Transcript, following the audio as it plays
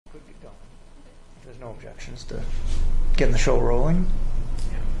There's no objections to getting the show rolling.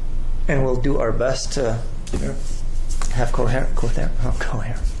 And we'll do our best to have coherent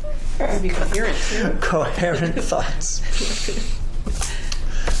thoughts.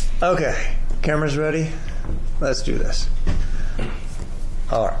 Okay, cameras ready? Let's do this.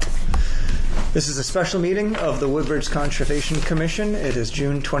 All right. This is a special meeting of the Woodbridge Conservation Commission. It is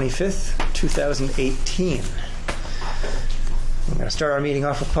June 25th, 2018. I'm going to start our meeting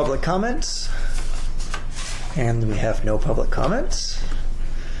off with public comments. And we have no public comments.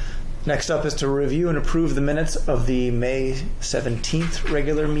 Next up is to review and approve the minutes of the May 17th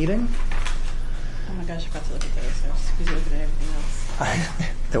regular meeting. Oh my gosh, I forgot to look at those. I was busy looking at everything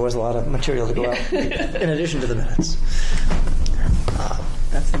else. There was a lot of material to go out in addition to the minutes.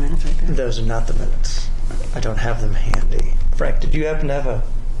 That's the minutes right there. Those are not the minutes. I don't have them handy. Frank, did you happen to have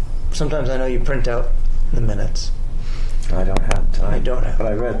sometimes I know you print out the minutes. I don't have time. I don't have. But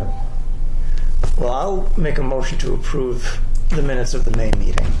I read them. Well, I'll make a motion to approve the minutes of the May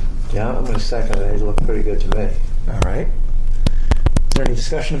meeting. Yeah, I'm going to second it. They look pretty good to me. All right. Is there any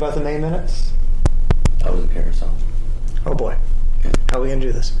discussion about the May minutes? I wasn't here, so. Oh boy. How are we going to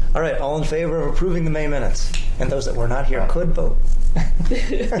do this? All right, all in favor of approving the May minutes? And those that were not here could vote.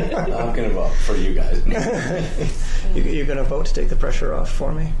 I'm going to vote for you guys. You're going to vote to take the pressure off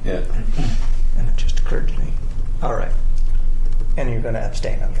for me? Yeah. And it just occurred to me. All right. And you're going to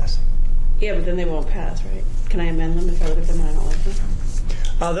abstain, I'm guessing. Yeah, but then they won't pass, right? Can I amend them if I look at them and I don't like them?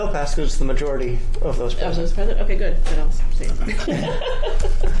 They'll pass because it's the majority of those present. Oh, those present? Okay, good. Then I'll abstain.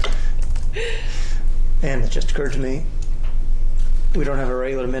 And it just occurred to me, we don't have a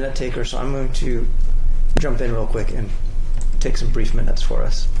regular minute taker, so I'm going to jump in real quick and take some brief minutes for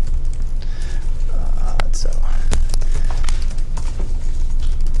us.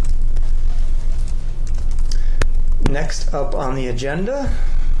 Next up on the agenda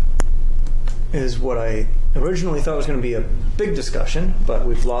is what I originally thought was going to be a big discussion, but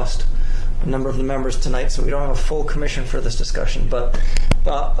we've lost a number of the members tonight, so we don't have a full commission for this discussion. But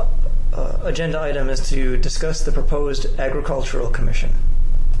agenda item is to discuss the proposed agricultural commission.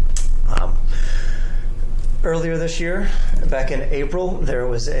 Earlier this year, back in April, there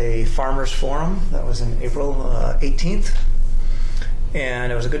was a farmers forum. That was in April 18th,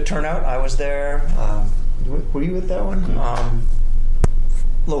 and it was a good turnout. I was there. Were you at that one?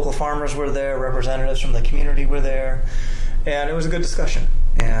 Local farmers were there, representatives from the community were there, and it was a good discussion.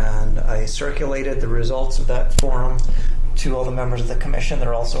 And I circulated the results of that forum to all the members of the commission.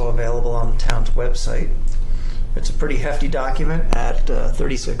 They're also available on the town's website. It's a pretty hefty document at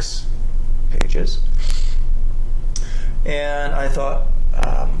 36 pages. And I thought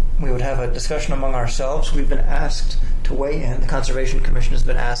we would have a discussion among ourselves. We've been asked to weigh in. The Conservation Commission has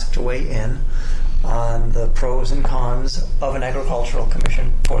been asked to weigh in on the pros and cons of an agricultural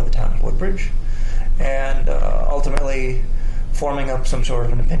commission for the town of Woodbridge, and ultimately forming up some sort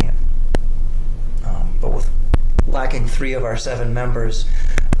of an opinion. But with lacking 3 of our 7 members,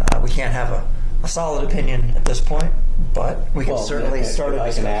 we can't have a solid opinion at this point, but we can certainly start a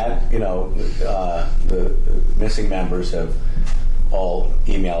discussion. I can add, the missing members have all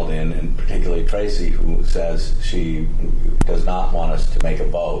emailed in, and particularly Tracy, who says she does not want us to make a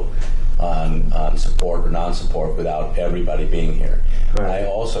vote on support or non-support without everybody being here. Right. I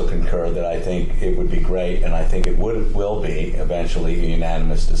also concur that I think it would be great, and I think it will be eventually a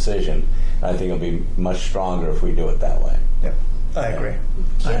unanimous decision. I think it'll be much stronger if we do it that way. Yep, I agree.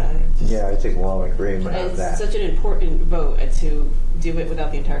 Yeah, I think we're all in agreement on that. It's such an important vote to do it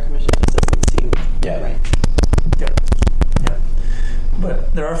without the entire commission. It just doesn't seem right. Yeah.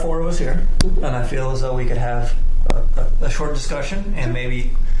 But there are 4 of us here, and I feel as though we could have a short discussion and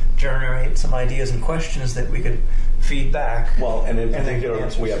maybe generate some ideas and questions that we could feed back. Well, and in particular,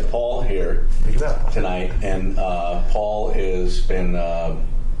 we have Paul here tonight, and Paul has been,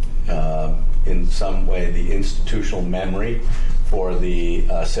 in some way, the institutional memory for the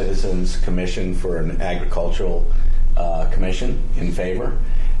Citizens Commission for an Agricultural Commission in favor.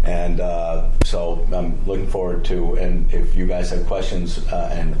 And so I'm looking forward to, and if you guys have questions,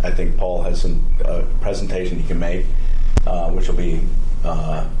 and I think Paul has some presentation he can make, which will be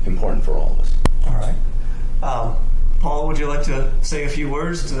important for all of us. All right. Paul, would you like to say a few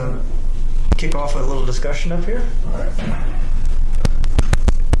words to kick off a little discussion up here? All right.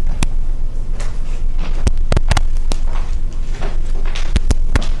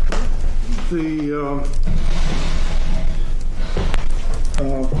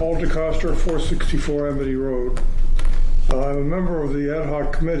 Paul DeCoster, 464 Amity Road. I'm a member of the ad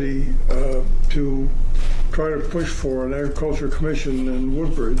hoc committee to try to push for an agriculture commission in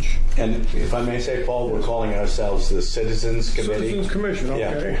Woodbridge. And if I may say, Paul, we're calling ourselves the Citizens Committee. Citizens Commission,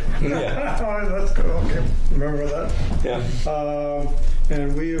 okay. Yeah. All right, that's good. Okay, remember that. Yeah.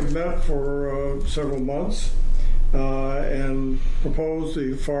 And we have met for several months and proposed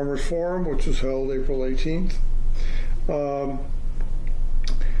the Farmers Forum, which was held April 18th.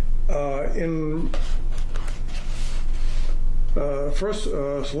 First,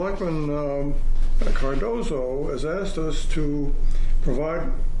 Selectman Cardozo has asked us to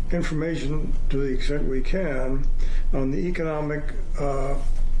provide information to the extent we can on the economic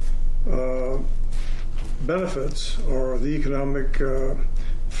benefits or the economic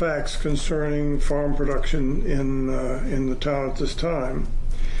facts concerning farm production in the town at this time.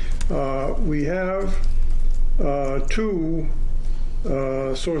 We have two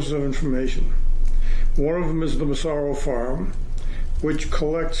sources of information. One of them is the Massaro Farm, which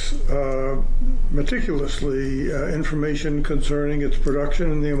collects meticulously information concerning its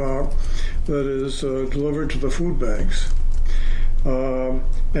production and the amount that is delivered to the food banks.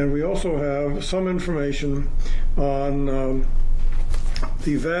 And we also have some information on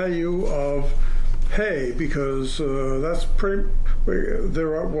the value of hay, because that's pretty.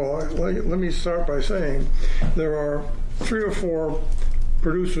 Let me start by saying there are 3 or 4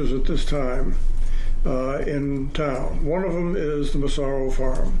 producers at this time in town. One of them is the Massaro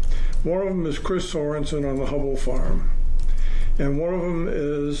Farm. One of them is Chris Sorensen on the Hubble Farm. And one of them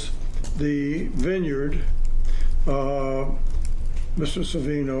is the vineyard, Mr.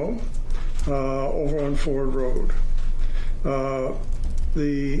 Savino, over on Ford Road.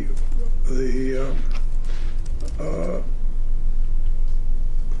 The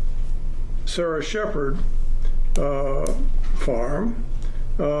Sarah Shepherd farm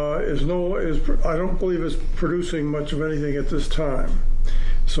I don't believe is producing much of anything at this time.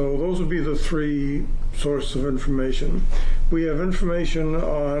 So those would be the 3 sources of information. We have information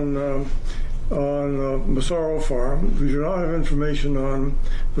on Massaro Farm. We do not have information on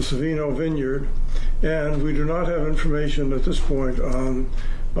the Savino Vineyard, and we do not have information at this point on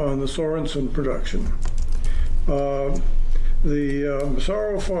the Sorensen production. The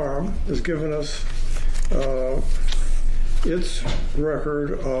Massaro Farm has given us its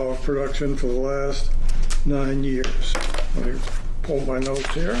record of production for the last 9 years. Let me pull my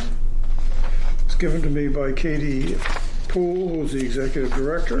notes here. It's given to me by Katie Poole, who's the executive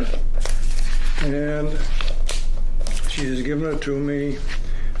director, and she has given it to me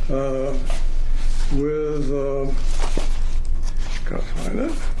with, gotta find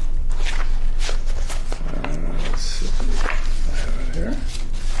it. Let's see, I have it here.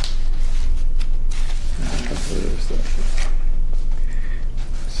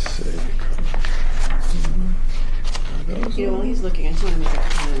 You know, while he's looking, I just want to make a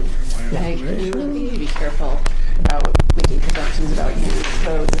comment. We really need to be careful about making projections about you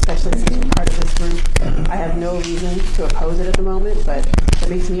votes, especially since you're part of this group. I have no reason to oppose it at the moment, but it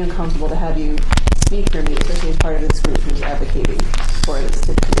makes me uncomfortable to have you speak for me, especially as part of this group who's advocating for this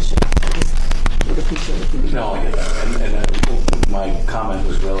to the commission. I just would appreciate if you do. No, I get that. And my comment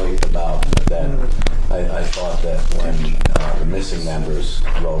was really about that. I thought that when the missing members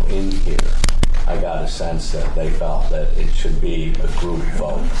wrote in here, I got a sense that they felt that it should be a group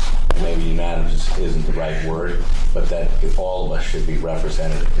vote. Maybe unanimous isn't the right word, but that all of us should be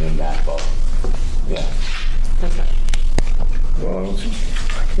represented in that vote. Yeah. Okay. Well, I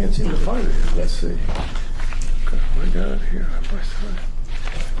can't seem to find it here. Let's see. Okay, I got it here.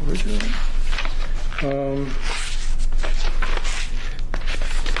 Original.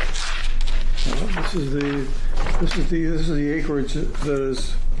 This is the acreage that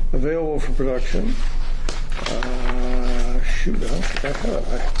is available for production. Shoot,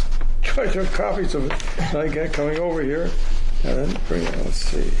 I took copies of it. I got coming over here. I didn't bring it. Let's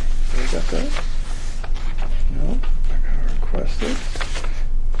see. Have I got that? No. I gotta request it.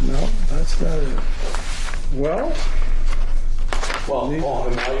 No, that's not it. Well, Paul, while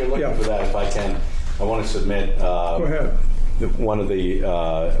you're looking for that, if I can, I want to submit. Go ahead. One of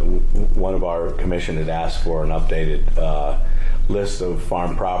our commission had asked for an updated list of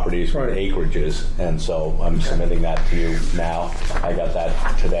farm properties with acreages, and so I'm submitting that to you now. I got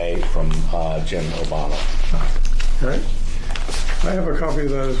that today from Jim Urbano. Okay. I have a copy of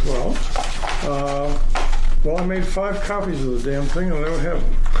that as well. Well, I made 5 copies of the damn thing, and I don't have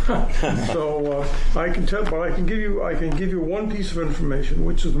them. So I can tell, but I can give you one piece of information,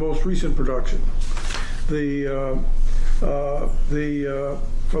 which is the most recent production.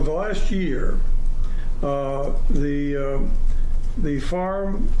 For the last year, the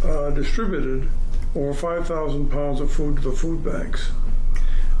farm distributed over 5,000 pounds of food to the food banks.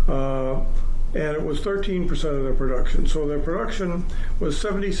 and it was 13% of their production. So their production was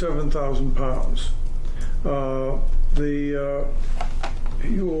 77,000 pounds. I'm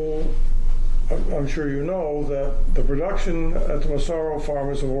sure you know that the production at the Massaro farm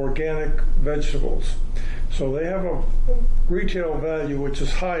is of organic vegetables. So they have a retail value which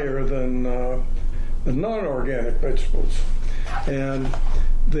is higher than the non-organic vegetables. And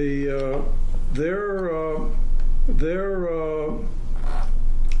their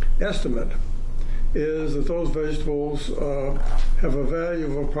estimate is that those vegetables have a value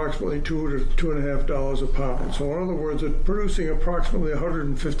of approximately $2 to $2.50 a pound. So in other words, it's producing approximately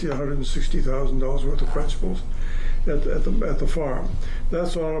 $150,000 to $160,000 worth of vegetables at the farm.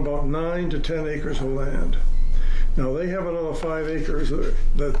 That's on about 9 to 10 acres of land. Now they have another 5 acres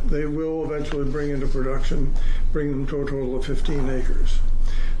that they will eventually bring into production, bring them to a total of 15 acres.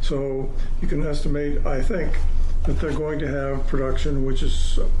 So you can estimate, I think, that they're going to have production which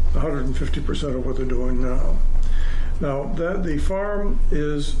is 150% of what they're doing now. Now, that the farm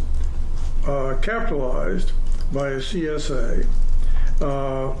is capitalized by a CSA,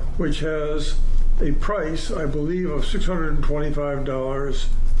 which has a price, I believe, of $625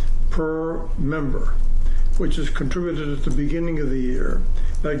 per member, which is contributed at the beginning of the year.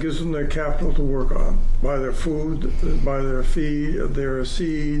 That gives them their capital to work on, buy their food, buy their feed, their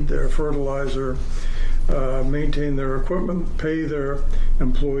seed, their fertilizer, maintain their equipment, pay their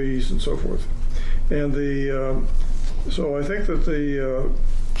employees, and so forth. And so I think that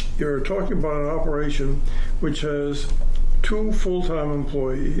you're talking about an operation which has 2 full-time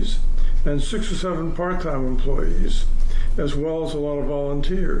employees and 6 or 7 part-time employees, as well as a lot of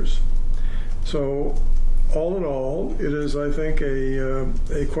volunteers. So all in all, it is, I think, a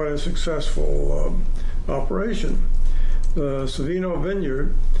quite a successful operation. The Savino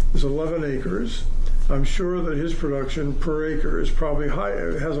Vineyard is 11 acres. I'm sure that his production per acre is probably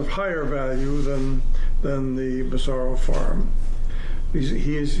higher, has a higher value than the Massaro farm. He's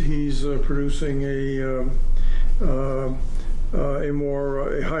producing a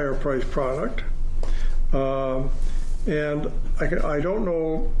higher priced product, and I don't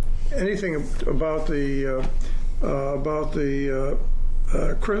know anything about the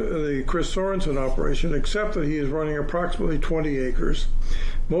Chris Sorensen operation, except that he is running approximately 20 acres.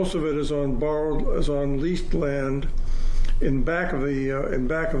 Most of it is on leased land in back of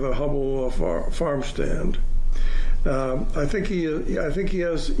the Hubble farm stand. I think he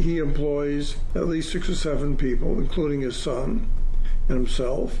employs at least 6 or 7 people, including his son and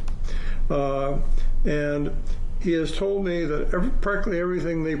himself. And he has told me that practically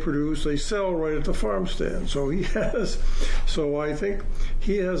everything they produce, they sell right at the farm stand. So I think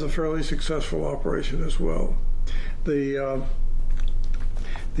he has a fairly successful operation as well.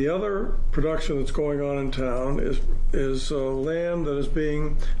 The other production that's going on in town is land that is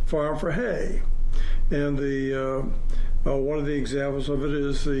being farmed for hay, and one of the examples of it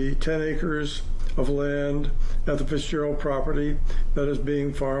is the 10 acres of land at the Fitzgerald property that is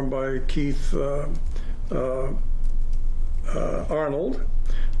being farmed by Keith Arnold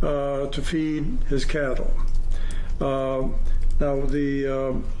to feed his cattle. Now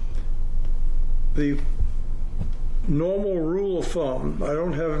the normal rule of thumb, I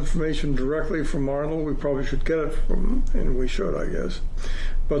don't have information directly from Arnold, we probably should get it from him, and we should, I guess.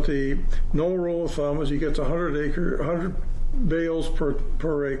 But the normal rule of thumb is he gets 100 bales per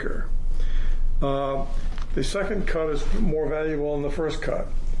acre. The second cut is more valuable than the first cut.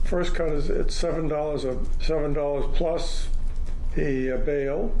 First cut is at $7 plus a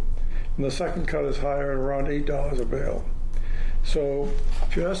bale, and the second cut is higher at around $8 a bale. So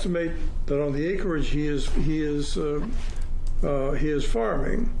if you estimate that on the acreage he is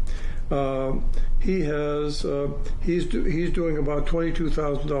farming, he's doing about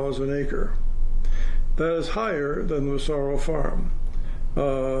 $22,000 an acre. That is higher than the Massaro farm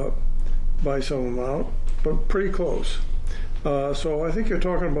by some amount, but pretty close. So I think you're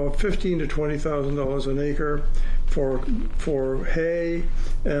talking about $15,000 to $20,000 an acre for hay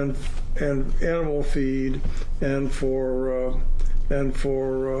and animal feed and for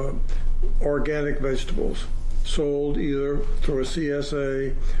organic vegetables sold either through a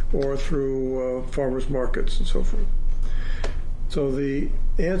CSA or through farmers markets and so forth. So the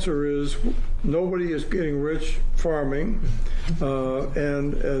answer is nobody is getting rich farming,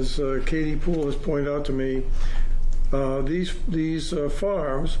 and as Katie Poole has pointed out to me, these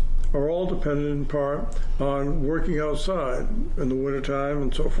farms are all dependent in part on working outside in the wintertime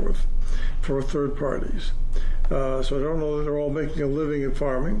and so forth for third parties. So I don't know that they're all making a living at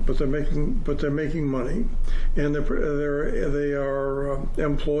farming, but they're making money, and they are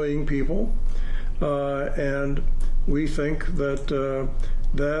employing people, and we think that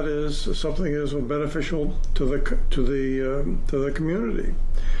that is something that is beneficial to the community.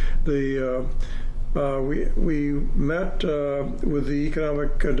 We met with the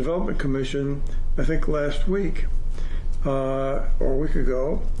Economic Development Commission, I think last week or a week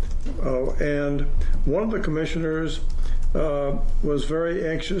ago, and one of the commissioners was very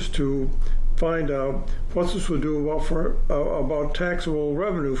anxious to find out what this would do about taxable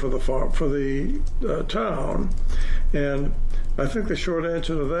revenue for the town, and I think the short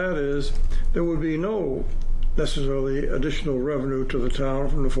answer to that is there would be no necessarily additional revenue to the town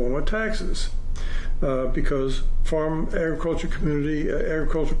from the form of taxes, because farm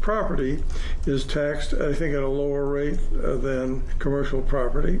agriculture property is taxed, I think, at a lower rate than commercial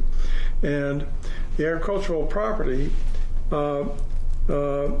property, and the agricultural property,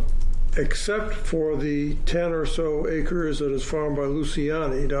 except for the 10 or so acres that is farmed by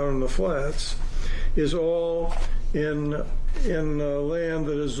Luciani down in the flats, is all in land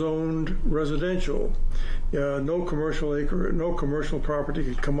that is zoned residential. No commercial property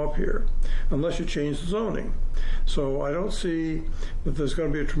could come up here unless you change the zoning. So I don't see that there's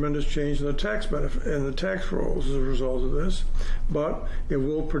going to be a tremendous change in the tax benefit and the tax rolls as a result of this, but it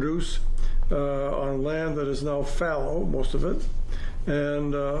will produce on land that is now fallow, most of it.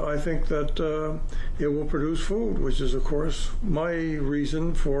 And I think that it will produce food, which is, of course, my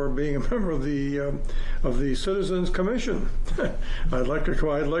reason for being a member of the Citizens Commission. I'd like to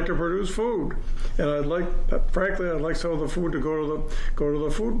produce food, and frankly, I'd like some of the food to go to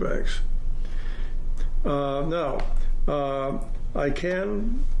the food banks. Now, I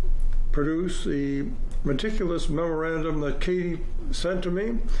can produce the meticulous memorandum that Katie sent to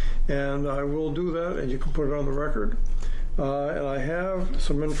me, and I will do that, and you can put it on the record. And I have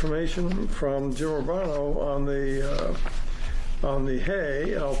some information from Jim Urbano on the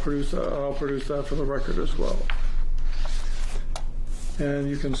hay, and I'll produce that for the record as well. And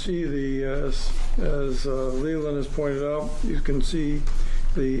you can see as Leland has pointed out, you can see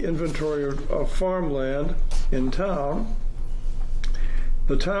the inventory of farmland in town.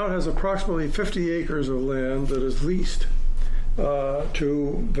 The town has approximately 50 acres of land that is leased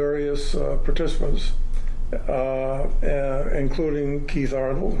to various participants, including Keith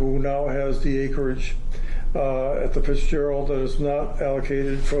Arnold, who now has the acreage at the Fitzgerald that is not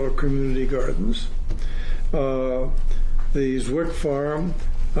allocated for community gardens. The Zwick farm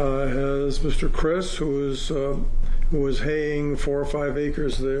has Mr. Chris, who is haying 4 or 5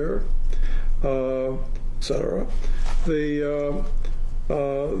 acres there, etc.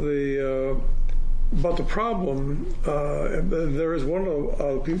 But the problem, there is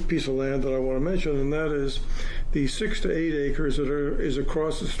one piece of land that I want to mention, and that is the 6 to 8 acres that is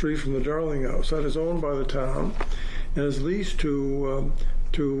across the street from the Darling House. That is owned by the town and is leased to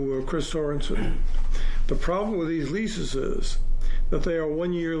Chris Sorensen. The problem with these leases is that they are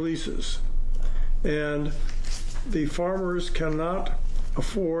 1-year leases, and the farmers cannot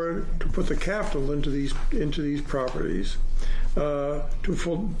afford to put the capital into these properties to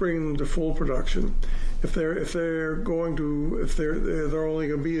bring them to full production if they're only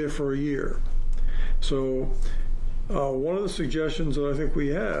going to be there for a year. So one of the suggestions that I think we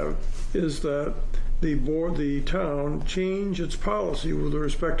have is that the town change its policy with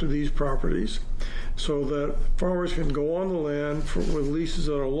respect to these properties, so that farmers can go on the land with leases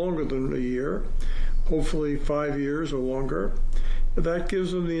that are longer than a year, hopefully 5 years or longer. That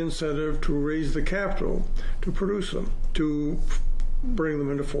gives them the incentive to raise the capital to produce them, to bring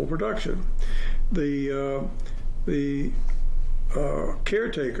them into full production. The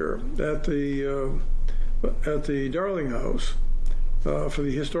caretaker at the Darling House for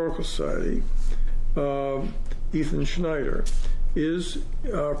the Historical Society, Ethan Schneider, is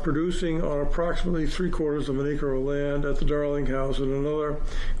producing on approximately 3/4 of an acre of land at the Darling House and another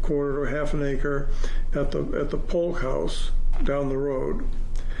 1/4 or half an acre at the Polk House down the road.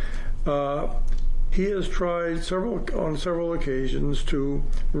 He has tried on several occasions to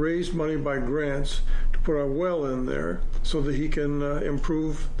raise money by grants to put a well in there so that he can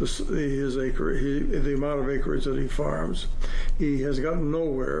improve the amount of acreage that he farms. He has gotten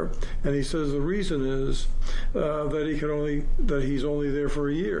nowhere, and he says the reason is that he's only there for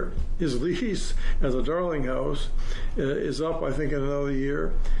a year. His lease at the Darling House is up, I think, in another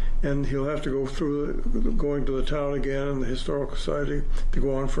year, and he'll have to go through going to the town again and the Historical Society to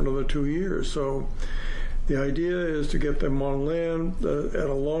go on for another 2 years. So the idea is to get them on land at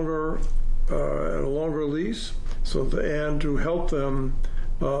a longer lease, and to help them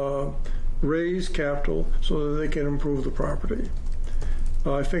raise capital so that they can improve the property.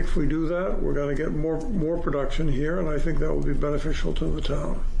 I think if we do that, we're going to get more production here, and I think that will be beneficial to the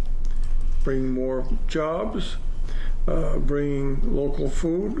town. Bring more jobs, bringing local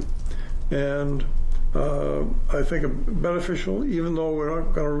food, and I think beneficial, even though we're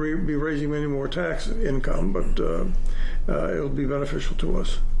not going to be raising any more tax income, but it'll be beneficial to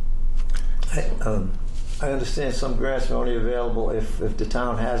us. I understand some grants are only available if the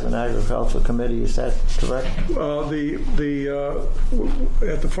town has an agricultural committee. Is that correct?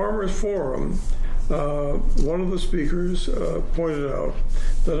 At the Farmers Forum, one of the speakers pointed out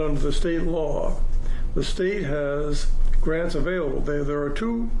that under the state law, the state has grants available. There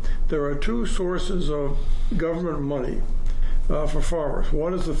are two sources of government money for farmers.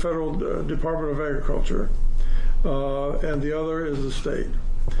 One is the Federal Department of Agriculture, and the other is the state.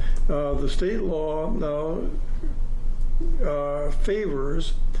 The state law now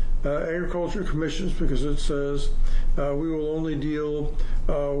favors agriculture commissions because it says we will only deal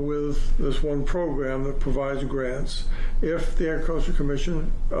with this one program that provides grants if the Agriculture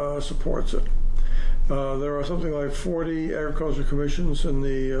Commission supports it. There are something like 40 agriculture commissions in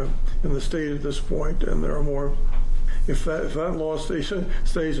the state at this point, and there are more. If that law stays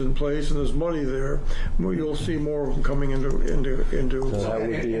in place and there's money there, you'll see more of them coming into. So that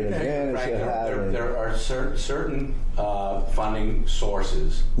would be an advantage to have. There are certain funding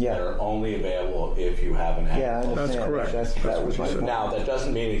sources that are only available if you have an agricultural. That's correct. That was my point. Now, that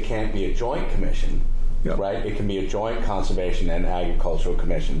doesn't mean it can't be a joint commission, right? It can be a joint conservation and agricultural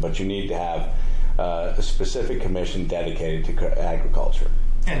commission, but you need to have a specific commission dedicated to agriculture.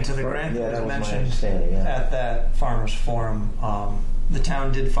 And to the grant that was mentioned yeah. at that Farmers Forum, the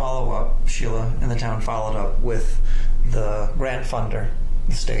town did follow up, Sheila and the town followed up with the grant funder,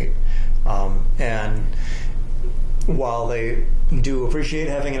 the state. And while they do appreciate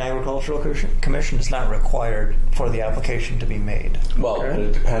having an agricultural commission, it's not required for the application to be made. Well,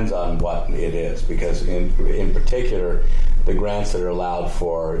 it depends on what it is, because in particular, the grants that are allowed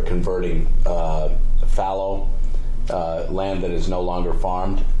for converting fallow land that is no longer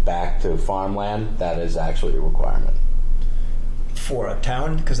farmed back to farmland, that is actually a requirement. For a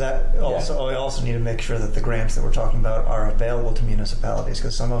town? Because that also, we also need to make sure that the grants that we're talking about are available to municipalities,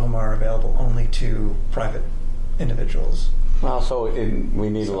 because some of them are available only to private individuals. Well, so we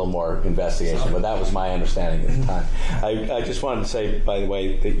need a little more investigation, but that was my understanding at the time. I just wanted to say, by the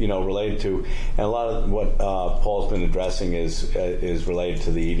way, that, related to, and a lot of what Paul's been addressing is related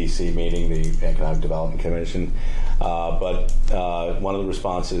to the EDC meeting, the Economic Development Commission. But one of the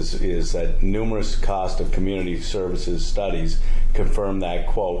responses is that numerous cost of community services studies confirm that,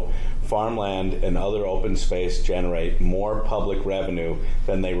 quote, farmland and other open space generate more public revenue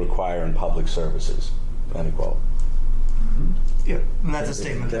than they require in public services, end quote. Yeah, and that's a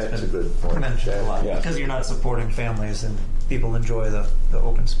statement that's a been good point. mentioned a lot, because you're not supporting families and people enjoy the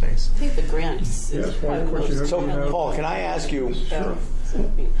open space. I think the grants is probably the most So, compelling. Paul, can I ask you? Sure.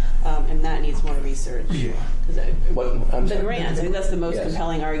 And that needs more research. Yeah. The grants, I think that's the most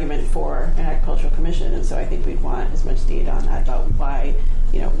compelling argument for an agricultural commission, and so I think we'd want as much data on that about why,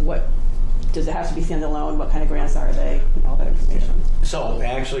 what does it have to be standalone, what kind of grants are they, and all that information. So,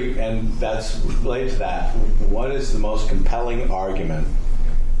 actually, and that's related to that, what is the most compelling argument,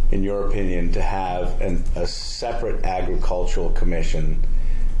 in your opinion, to have a separate agricultural commission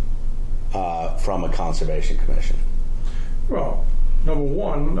from a conservation commission? Well, number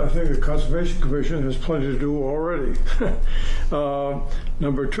one, I think the Conservation Commission has plenty to do already.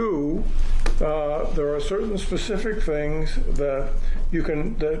 Number two, there are certain specific things that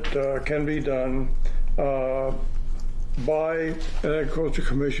can be done by an agriculture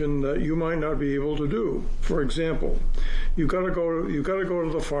commission that you might not be able to do. For example, you've got to go to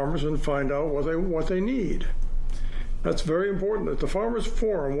the farmers and find out what they need. That's very important. At the Farmers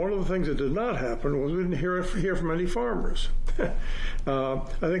Forum, one of the things that did not happen was we didn't hear from any farmers. I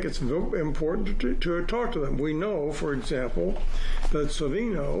think it's important to talk to them. We know, for example, that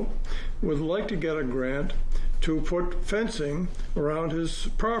Savino would like to get a grant to put fencing around his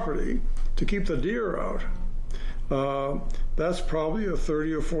property to keep the deer out. That's probably a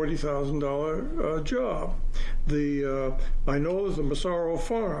 $30,000 or $40,000 job. I know that the Massaro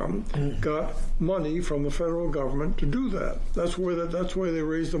Farm got money from the federal government to do that. That's where they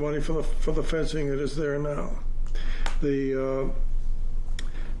raised the money for the fencing that is there now.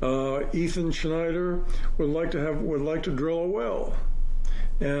 Ethan Schneider would like to drill a well,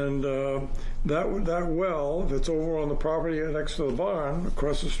 and that well that's over on the property next to the barn,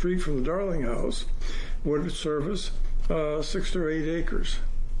 across the street from the Darling House, would service 6 to 8 acres.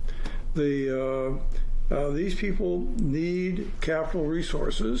 These people need capital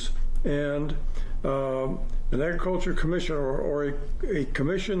resources, and an agriculture commission or a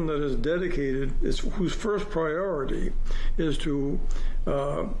commission that is dedicated, whose first priority is to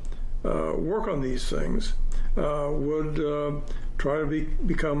work on these things would try to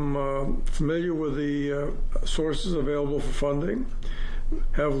become familiar with the sources available for funding,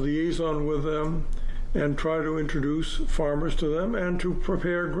 have liaison with them, and try to introduce farmers to them and to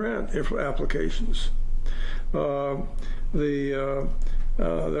prepare grant applications. There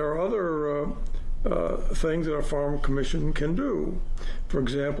are other things that a farm commission can do. For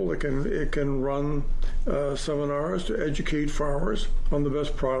example, it can run seminars to educate farmers on the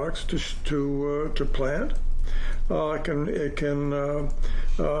best products to plant. It can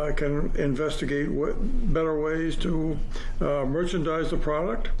investigate better ways to merchandise the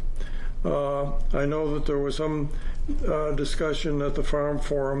product. I know that there was some discussion at the Farm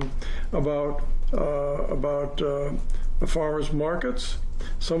Forum about the farmers' markets.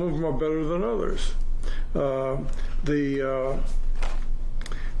 Some of them are better than others.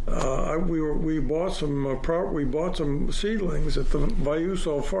 We bought some seedlings at the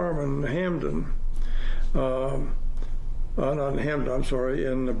Vayuso farm in Hamden. Not Hamden, I'm sorry,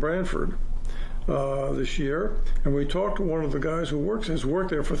 in Brantford this year, and we talked to one of the guys who has worked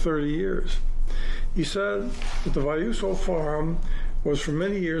there for 30 years. He said that the Vayuso farm was for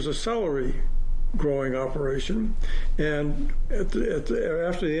many years a celery growing operation, and after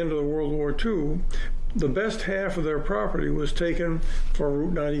the end of the World War II, the best half of their property was taken for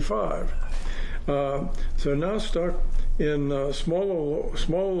Route 95. So they're now stuck in a smaller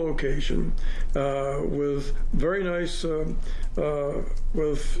location with very nice,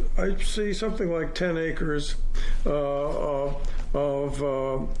 with I see something like 10 acres of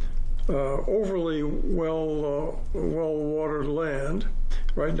overly well watered land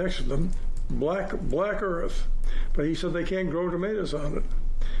right next to them, black earth. But he said they can't grow tomatoes on it.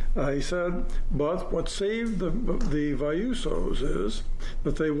 He said, but what saved the Vayusos is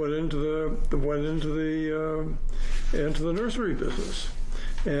that they went into the nursery business,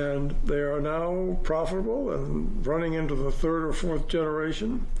 and they are now profitable and running into the third or fourth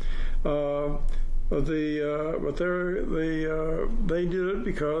generation. But they did it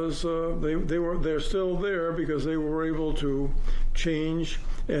because they're still there because they were able to change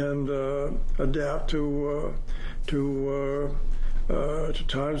and adapt to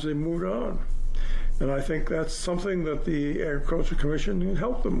times they moved on. And I think that's something that the Agriculture Commission can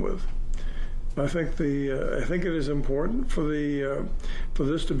help them with. I think it is important for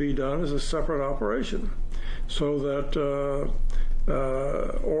this to be done as a separate operation, so that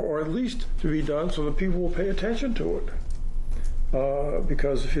or at least to be done so that people will pay attention to it.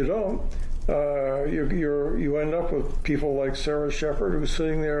 Because if you don't, you end up with people like Sarah Shepard, who's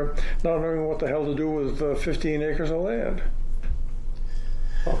sitting there not knowing what the hell to do with 15 acres of land.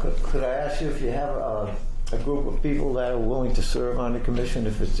 Well, could I ask you if you have a group of people that are willing to serve on the commission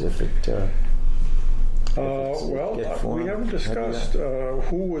we haven't discussed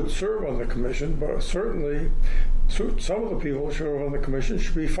who would serve on the commission, but certainly some of the people who serve on the commission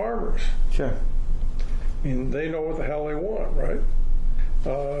should be farmers. Sure. I mean, they know what the hell they want, right?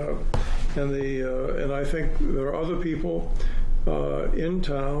 And I think there are other people in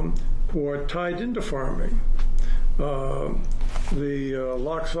town who are tied into farming. The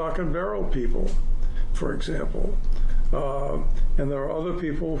lock, stock, and barrel people, for example. And there are other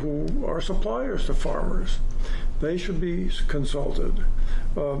people who are suppliers to farmers. They should be consulted.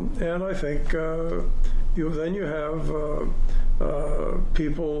 And I think you have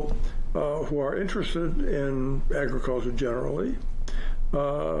people who are interested in agriculture generally.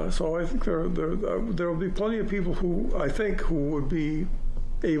 So I think there will be plenty of people who would be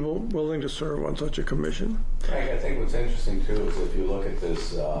willing to serve on such a commission. Frank, I think what's interesting too is if you look at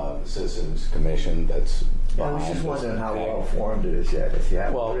this Citizens Commission that's I was just wondering how well formed it is yet. If you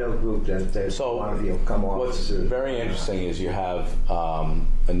have a real group that want to come on. What's very interesting is you have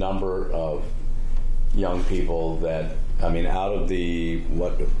a number of young people that, I mean, out of the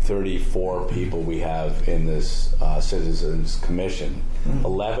 34 people we have in this Citizens Commission,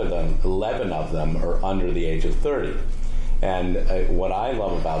 11 of them are under the age of 30. And what I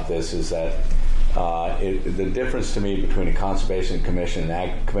love about this is that the difference to me between a conservation commission and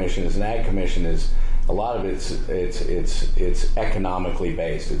ag commission is an ag commission is a lot of it's economically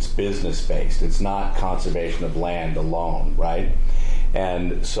based, it's business based, it's not conservation of land alone, right?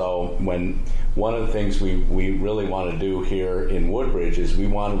 And so one of the things we really want to do here in Woodbridge is we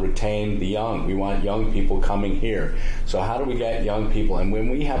want to retain the young. We want young people coming here. So how do we get young people? And when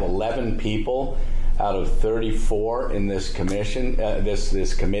we have 11 people out of 34 in this commission,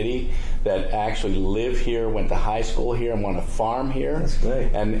 this committee that actually live here, went to high school here, and want to farm here. That's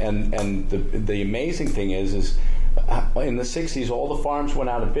great. And the amazing thing is in the 60s, all the farms went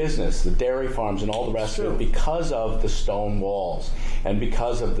out of business, the dairy farms and all the rest of it, because of the stone walls and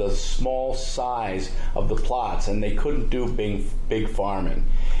because of the small size of the plots, and they couldn't do big farming.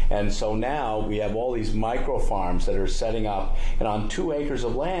 And so now we have all these micro farms that are setting up, and on 2 acres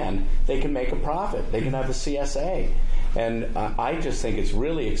of land, they can make a profit. They can have a CSA. And I just think it's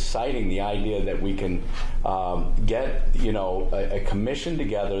really exciting, the idea that we can get, a commission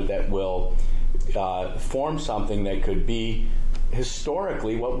together that will form something that could be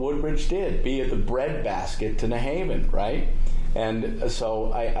historically what Woodbridge did, be the breadbasket to New Haven, right? And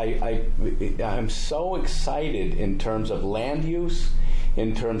so I'm so excited in terms of land use,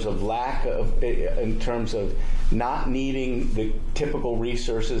 in terms of in terms of not needing the typical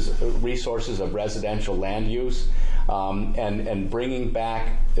resources of residential land use, and bringing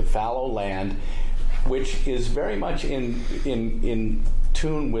back the fallow land, which is very much in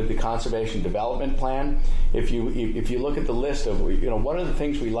tune with the Conservation Development Plan. If you look at the list of what are the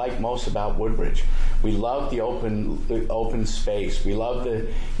things we like most about Woodbridge, we love the open space. We love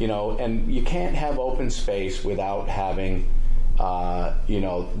and you can't have open space without having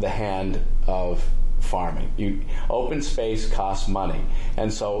the hand of farming. Open space costs money,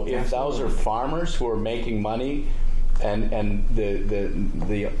 and so if those are farmers who are making money, and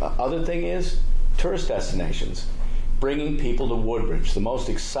the other thing is tourist destinations, bringing people to Woodbridge. The most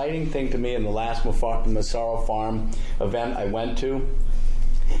exciting thing to me in the last Massaro Farm event I went to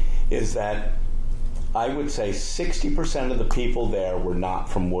is that I would say 60% of the people there were not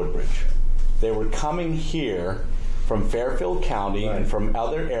from Woodbridge. They were coming here from Fairfield County and from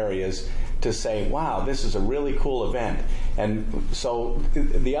other areas to say, wow, this is a really cool event. And so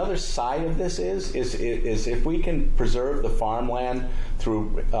the other side of this is if we can preserve the farmland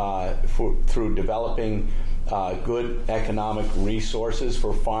through developing good economic resources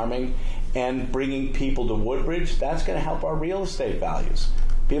for farming and bringing people to Woodbridge, that's going to help our real estate values.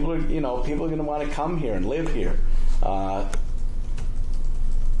 People are going to want to come here and live here. I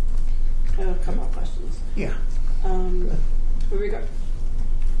have a couple of questions. Yeah.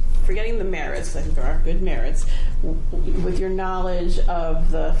 Forgetting the merits, I think there are good merits. With your knowledge of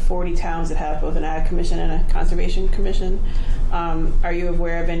the 40 towns that have both an Ag Commission and a Conservation Commission, are you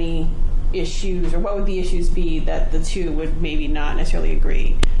aware of any issues, or what would the issues be that the two would maybe not necessarily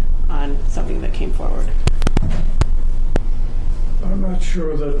agree on something that came forward? I'm not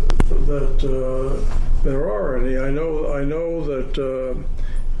sure that there are any. I know that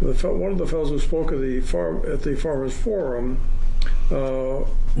one of the fellows who spoke at the Farmers Forum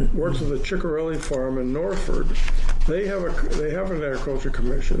works at the Ciccarelli Farm in Norfolk. They have an agriculture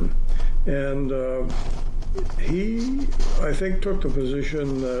commission, and he, I think, took the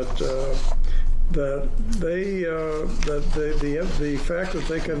position that the fact that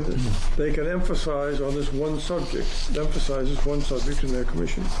they can emphasize on this one subject, emphasizes one subject in their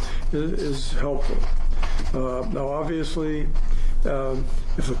commission, is helpful. Now, obviously,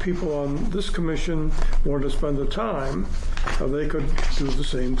 if the people on this commission wanted to spend the time, they could do the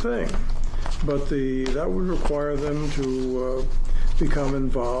same thing. But that would require them to become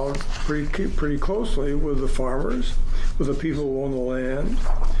involved pretty closely with the farmers, with the people who own the land,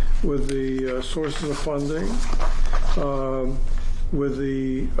 with the sources of funding, with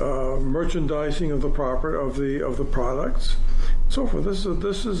the merchandising of the products, so forth.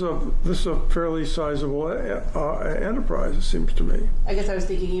 This is a fairly sizable enterprise, it seems to me. I guess I was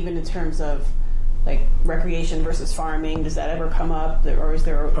thinking even in terms of like recreation versus farming. Does that ever come up, or is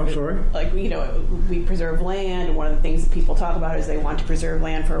there? I'm sorry. Like we preserve land, and one of the things that people talk about is they want to preserve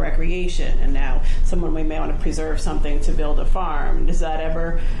land for recreation, and now someone may want to preserve something to build a farm. Does that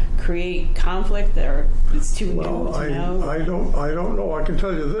ever create conflict, or it's too new to know? I don't know. I can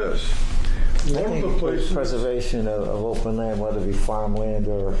tell you this. One of the places, preservation of open land, whether it be farmland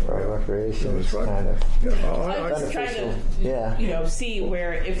or recreation, is right. kind of I was just trying to, see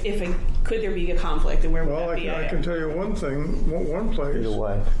where if could there be a conflict, and where would that be? I can tell you one thing, one place, either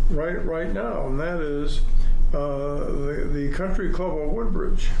way, right now, and that is the Country Club of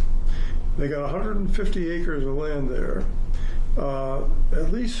Woodbridge. They got 150 acres of land there.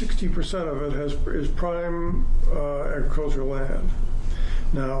 At least 60% of it is prime agricultural land.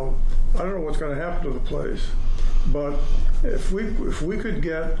 Now, I don't know what's going to happen to the place, but if we could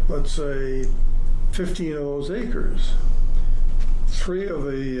get, let's say, 15 of those acres, three of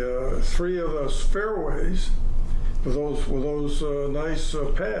the fairways with those nice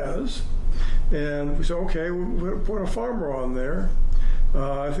paths, and we say, okay, we'll put a farmer on there.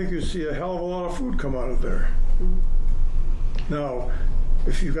 I think you'd see a hell of a lot of food come out of there. Mm-hmm. Now,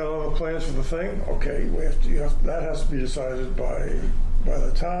 if you've got other plans for the thing, okay, that has to be decided by by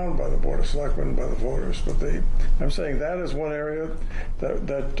the town, by the Board of Selectmen, by the voters. But I'm saying that is one area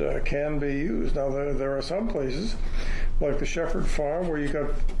that can be used. Now there are some places, like the Shepherd Farm, where you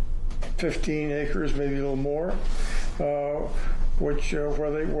got 15 acres, maybe a little more, where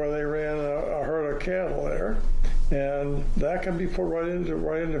they ran a herd of cattle there, and that can be put right into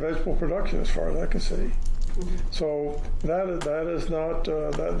vegetable production, as far as I can see. Mm-hmm. So that is not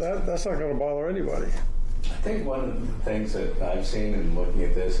that's not going to bother anybody. I think one of the things that I've seen in looking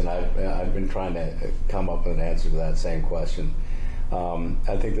at this, and I've been trying to come up with an answer to that same question.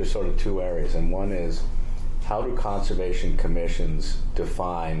 I think there's sort of two areas, and one is, how do conservation commissions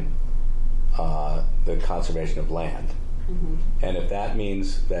define the conservation of land? Mm-hmm. And if that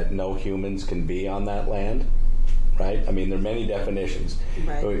means that no humans can be on that land, right? I mean, there are many definitions.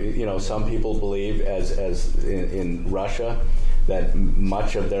 Right. You know, some people believe, as in Russia, that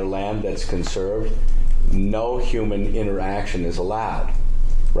much of their land that's conserved, no human interaction is allowed,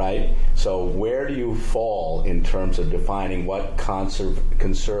 right? So where do you fall in terms of defining what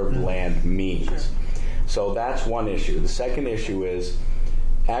conserved land means? Sure. So that's one issue. The second issue is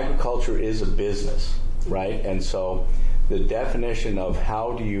agriculture is a business, right? And so the definition of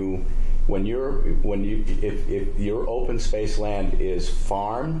how do you, if your open space land is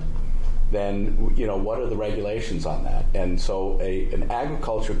farmed, then, you know, what are the regulations on that? And so an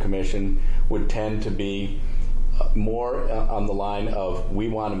agriculture commission would tend to be more on the line of, we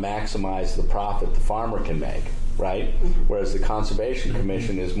want to maximize the profit the farmer can make, right? Mm-hmm. Whereas the conservation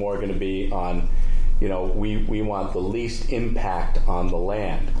commission is more going to be on, you know, we want the least impact on the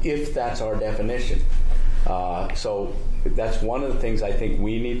land, if that's our definition. So that's one of the things I think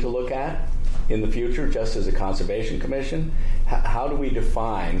we need to look at in the future, just as a conservation commission. How do we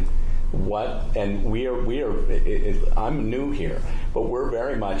define what, and I'm new here, but we're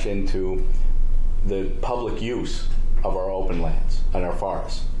very much into the public use of our open lands and our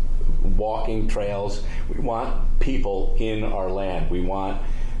forests, walking trails. We want people in our land. We want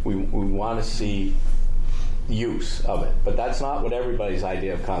to see use of it, but that's not what everybody's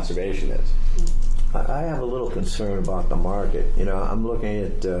idea of conservation is. I have a little concern about the market. You know, I'm looking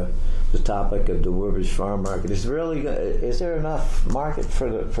at the topic of the Woodbridge Farm Market. Is there enough market for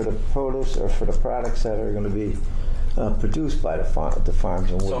the produce or for the products that are going to be produced by the farms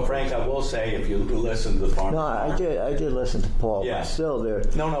in Woodbridge? So, Frank, I will say, if you listen to the farm. No, I did listen to Paul. Yeah. But still, there.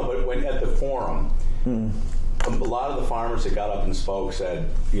 No, but when at the forum, a lot of the farmers that got up and spoke said,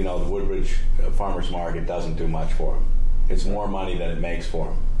 you know, the Woodbridge Farmers Market doesn't do much for them. It's more money than it makes for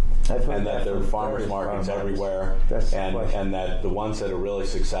them. And that there are farmers markets everywhere, and that the ones that are really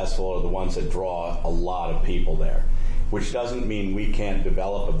successful are the ones that draw a lot of people there. Which doesn't mean we can't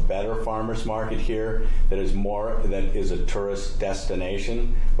develop a better farmers market here that is a tourist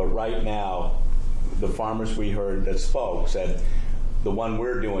destination. But right now, the farmers we heard that spoke said the one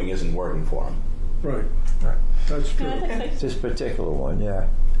we're doing isn't working for them. Right. That's true. This particular one, yeah.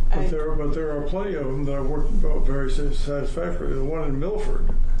 But there are plenty of them that work very satisfactorily. The one in Milford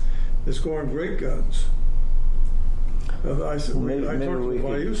is going great guns. I talked to the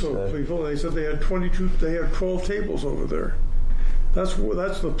Vayuso people. They said they had 12 tables over there. That's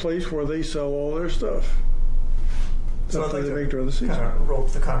the place where they sell all their stuff. So I'd like to kind of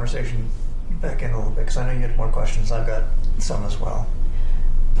rope the conversation back in a little bit, because I know you had more questions. I've got some as well.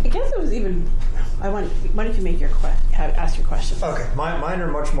 I guess it was even. Why don't you make ask your question? Okay, mine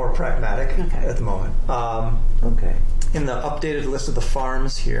are much more pragmatic at the moment. Okay. In the updated list of the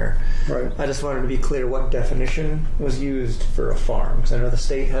farms here, right. I just wanted to be clear what definition was used for a farm, because I know the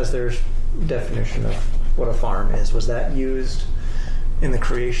state has their definition of what a farm is. Was that used in the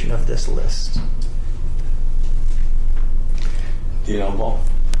creation of this list? Do you know, Paul?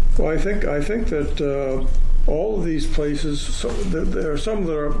 Well, I think that all of these places, there are some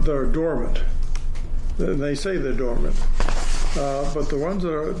that are dormant. They say they're dormant, but the ones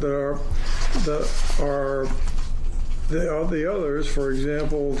that are the others, for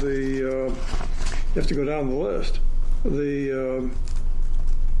example, you have to go down the list. The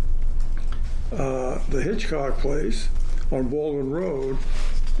Hitchcock place on Baldwin Road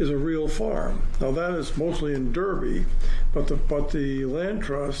is a real farm. Now that is mostly in Derby, but the land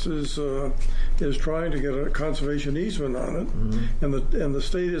trust is trying to get a conservation easement on it, and the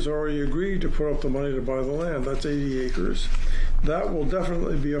state has already agreed to put up the money to buy the land. That's 80 acres. That will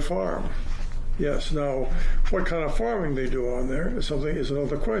definitely be a farm. Yes. Now, what kind of farming they do on there is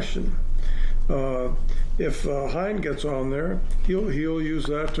another question. If Hind gets on there, he'll use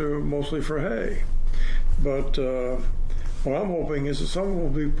that mostly for hay. But what I'm hoping is that some will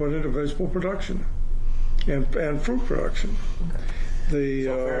be put into vegetable production and fruit production. So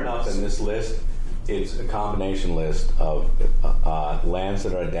fair enough. In this list, it's a combination list of lands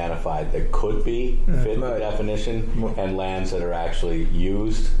that are identified that could be fit the definition, and lands that are actually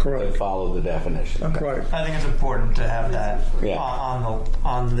used that follow the definition. Okay. Right. I think it's important to have that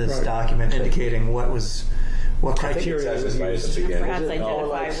on this document, indicating what criteria I think it was says it right at used. the beginning. Perhaps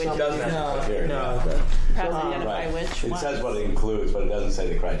identify which. It doesn't have criteria. Perhaps identify Right. which It ones. says what it includes, but it doesn't say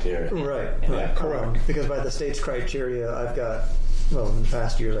the criteria. Right. Yeah. Correct. Because by the state's criteria, I've got, in the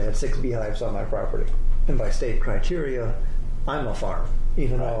past years, I had 6 beehives on my property. And by state criteria, I'm a farm.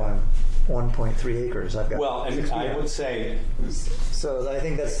 Even though I'm 1.3 acres, I've got Well, and 6 I beehives. would say, So I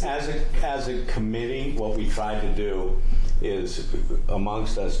think that's... as a committee, what we tried to do is,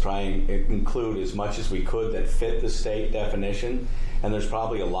 amongst us, try and include as much as we could that fit the state definition, and there's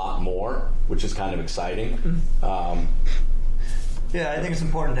probably a lot more, which is kind of exciting. Yeah, I think it's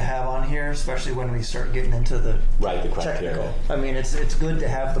important to have on here, especially when we start getting into the The criteria. technical. I mean, it's good to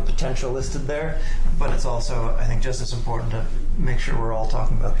have the potential listed there, but it's also, I think, just as important to make sure we're all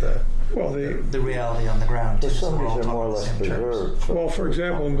talking about the reality on the ground. The too, so we're all summaries are more or talking the less same terms. preserved. Well, for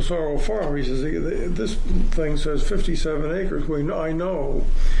example, in Massaro Farm, he says this thing says 57 acres. I know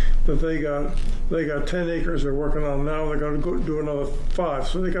that they got 10 acres they're working on now. They're going to go do another 5,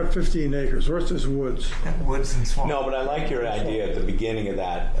 so they got 15 acres. The rest is woods. And woods and swamp. No, but I like your idea at the beginning of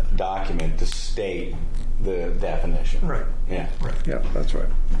that document to state the definition. Right. Yeah. Right. Yeah, that's right.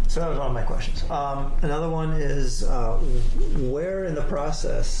 So that was one of my questions. Another one is where in the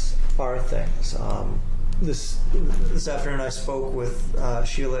process are things? This afternoon I spoke with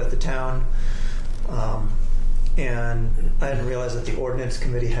Sheila at the town, and I didn't realize that the ordinance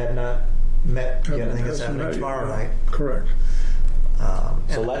committee had not met yet. I think it's happening tomorrow night. Correct.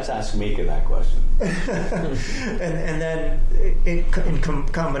 So let's ask Mika that question. And then in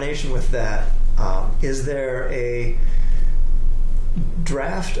combination with that, is there a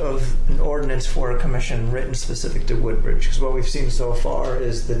draft of an ordinance for a commission written specific to Woodbridge? Because what we've seen so far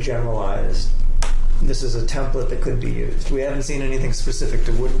is the generalized, this is a template that could be used. We haven't seen anything specific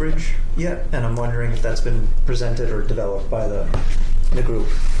to Woodbridge yet, and I'm wondering if that's been presented or developed by the group.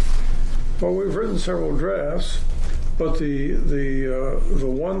 Well, we've written several drafts, but the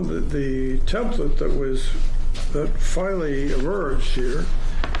template that finally emerged here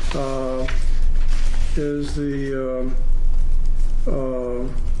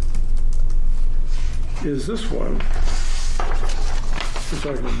is this one, which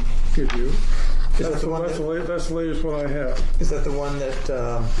I can give you. That's the latest one I have. Is that the one that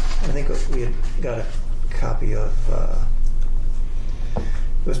I think we had got a copy of?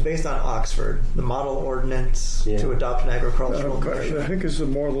 It was based on Oxford, the model ordinance to adopt an agricultural commission. I think it's a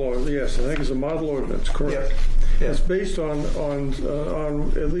model ordinance. Yes, I think it's a model ordinance. Correct. Yep. It's based on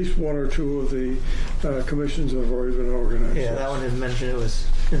at least one or two of the commissions that have already been organized. Yeah, that one had mentioned it was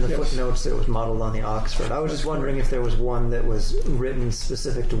in the footnotes. It was modeled on the Oxford. I was just wondering if there was one that was written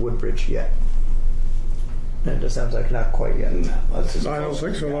specific to Woodbridge yet. And it sounds like not quite yet. No, I don't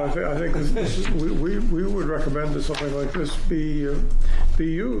think so. I think we would recommend that something like this be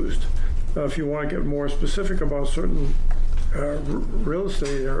used. If you want to get more specific about certain real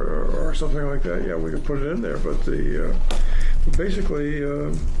estate or something like that, yeah, we could put it in there. But basically,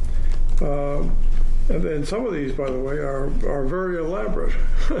 and some of these, by the way, are very elaborate.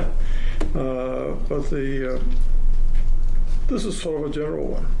 But this is sort of a general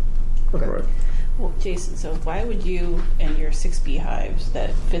one. Okay. Right. Well, Jason, so why would you and your 6 beehives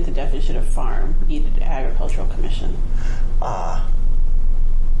that fit the definition of farm need an agricultural commission? I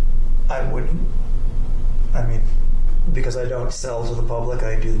wouldn't. I mean, because I don't sell to the public,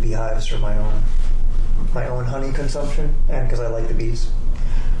 I do the beehives for my own honey consumption, and because I like the bees.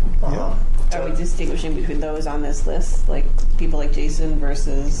 Are we distinguishing between those on this list, like people like Jason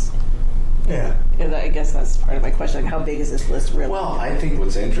versus? Yeah. I guess that's part of my question. Like, how big is this list really? Well, I think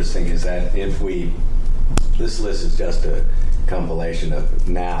what's interesting is that this list is just a compilation of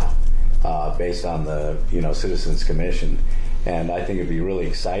now, based on the Citizens Commission, and I think it'd be really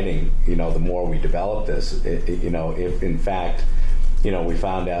exciting. The more we develop this, if in fact, we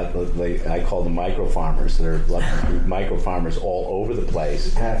found out, I call them micro farmers. They're like micro farmers all over the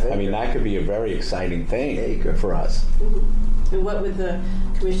place. I mean, that could be a very exciting thing for us. Mm-hmm. And what would the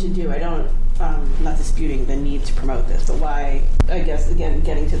commission do? I'm not disputing the need to promote this, but why, I guess, again,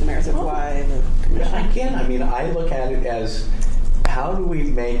 getting to the merits of why the commission. Again, I mean, I look at it as, how do we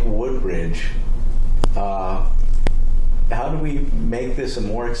make Woodbridge, how do we make this a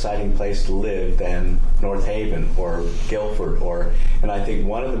more exciting place to live than North Haven or Guilford? And I think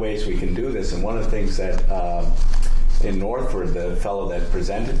one of the ways we can do this, and one of the things that in Northford, the fellow that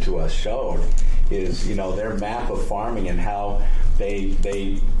presented to us showed, is their map of farming and how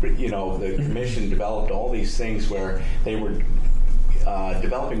the commission developed all these things where they were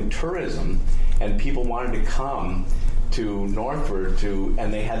developing tourism, and people wanted to come to Northford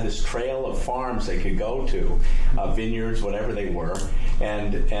and they had this trail of farms they could go to, vineyards, whatever they were,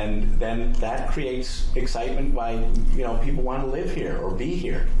 and then that creates excitement by people want to live here or be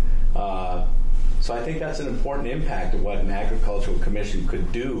here. So I think that's an important impact of what an agricultural commission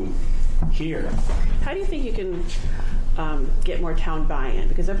could do here. How do you think you can get more town buy-in?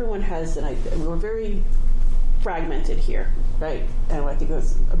 Because everyone has an idea. We're very fragmented here, right? And what I think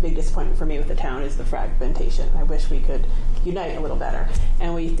was a big disappointment for me with the town is the fragmentation. I wish we could unite a little better.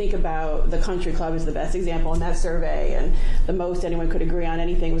 And when you think about the country club is the best example in that survey, and the most anyone could agree on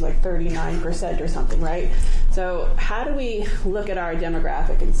anything was like 39% or something, right? So how do we look at our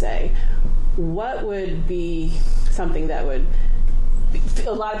demographic and say, what would be something that would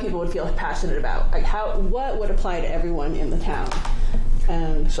a lot of people would feel passionate about? Like what would apply to everyone in the town?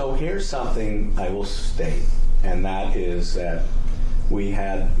 And so here's something I will state, and that is that we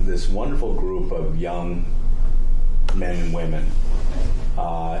had this wonderful group of young men and women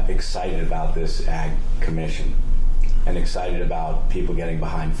excited about this ag commission and excited about people getting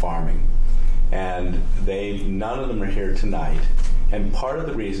behind farming. And none of them are here tonight. And part of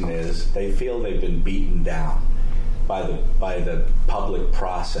the reason is they feel they've been beaten down by the public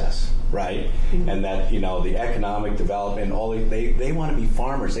process, right? Mm-hmm. And that the economic development, they want to be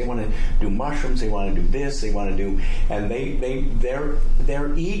farmers. They want to do mushrooms. They want to do this. They want to do, and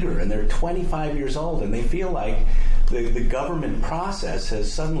they're eager, and they're 25 years old, and they feel like the government process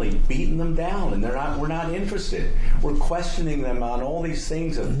has suddenly beaten them down, and we're not interested. We're questioning them on all these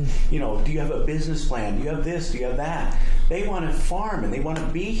things of, do you have a business plan? Do you have this? Do you have that? They want to farm, and they want to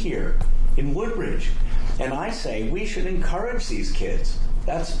be here in Woodbridge. And I say we should encourage these kids.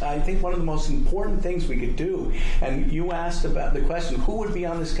 That's, I think, one of the most important things we could do. And you asked about the question, who would be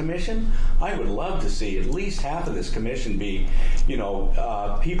on this commission? I would love to see at least half of this commission be,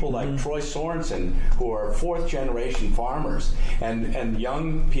 people like Troy Sorensen, who are fourth-generation farmers, and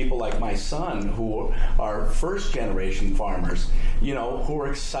young people like my son, who are first-generation farmers, who are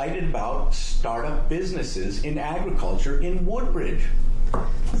excited about startup businesses in agriculture in Woodbridge.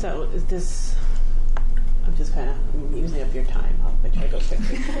 So is this... I'm just kind of using up your time. I'll try to go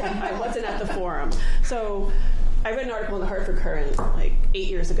quickly. I wasn't at the forum. So I read an article in the Hartford Courant like 8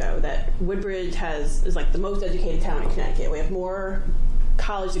 years ago that Woodbridge is like the most educated town in Connecticut. We have more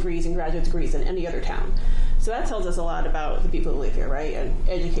college degrees and graduate degrees than any other town. So that tells us a lot about the people who live here, right? And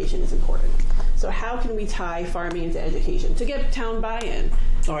education is important. So how can we tie farming into education to get town buy-in?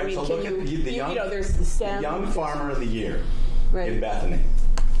 All right, so look at the young farmer of the year in Bethany,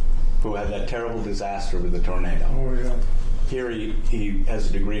 who had that terrible disaster with the tornado. Oh, yeah. Here he has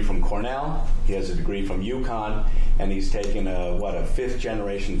a degree from Cornell, he has a degree from UConn, and he's taken a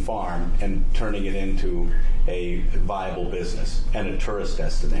fifth-generation farm and turning it into a viable business and a tourist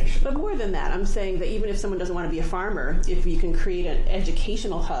destination. But more than that, I'm saying that even if someone doesn't want to be a farmer, if you can create an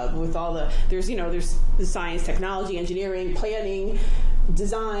educational hub with all there's the science, technology, engineering, planning,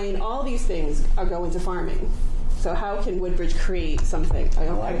 design, all these things are going to farming. So how can Woodbridge create something? I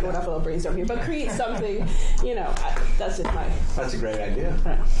don't want to go off a little brainstorm here, but create something, that's just my... That's a great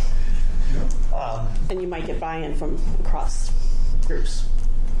idea. And you might get buy-in from across groups.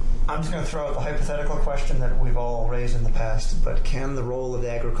 I'm just going to throw out the hypothetical question that we've all raised in the past, but can the role of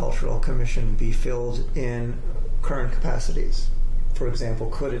the Agricultural Commission be filled in current capacities? For example,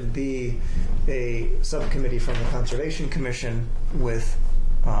 could it be a subcommittee from the Conservation Commission with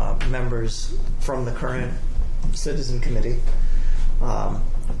members from the current Citizen Committee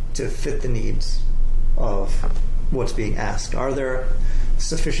to fit the needs of what's being asked? Are there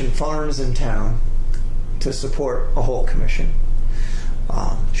sufficient farms in town to support a whole commission?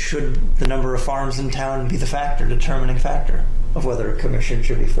 Should the number of farms in town be the determining factor of whether a commission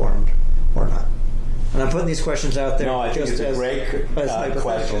should be formed or not? And I'm putting these questions out there. No, I think it's a great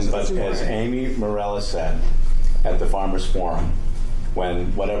question, but as Amy Morella said at the Farmers Forum,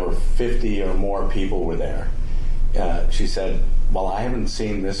 when 50 or more people were there, she said, well, I haven't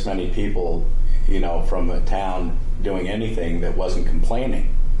seen this many people, from a town doing anything that wasn't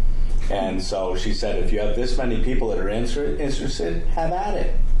complaining. And so she said, if you have this many people that are interested, have at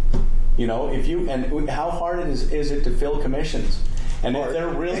it. And how hard is it to fill commissions? And if there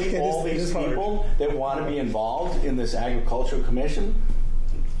are really all these people that want to be involved in this agricultural commission,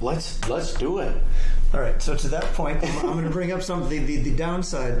 let's do it. All right. So to that point, I'm going to bring up some of the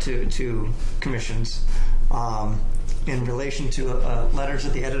downside to commissions in relation to a letter to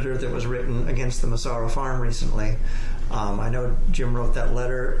the editor that was written against the Massaro Farm recently. I know Jim wrote that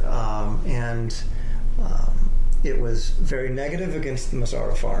letter, and it was very negative against the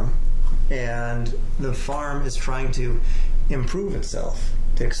Massaro farm, and the farm is trying to improve itself,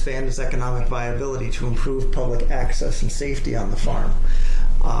 to expand its economic viability, to improve public access and safety on the farm.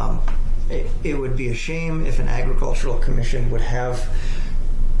 It would be a shame if an agricultural commission would have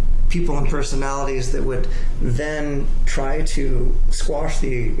people and personalities that would then try to squash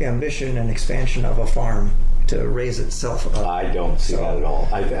the ambition and expansion of a farm to raise itself up. I don't see that at all.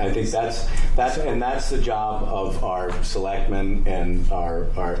 I think that's the job of our selectmen and our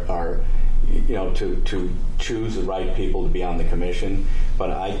to choose the right people to be on the commission.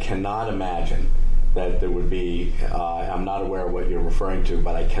 But I cannot imagine that there would be, I'm not aware of what you're referring to,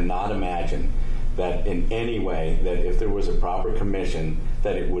 but I cannot imagine that in any way, that if there was a proper commission,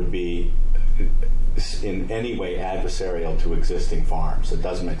 that it would be in any way adversarial to existing farms. It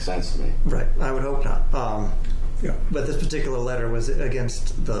doesn't make sense to me. Right. I would hope not. But this particular letter was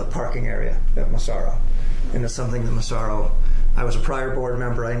against the parking area at Massaro. And it's something that Massaro, I was a prior board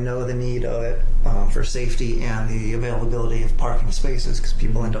member, I know the need of it for safety and the availability of parking spaces, because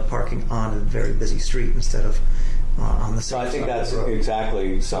people end up parking on a very busy street instead of on the So same I think side that's of the road.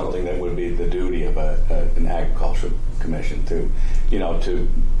 exactly something that would be the duty of an agricultural commission to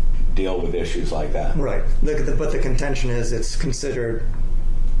deal with issues like that. Right. But the contention is it's considered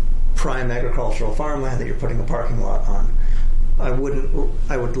prime agricultural farmland that you're putting a parking lot on. I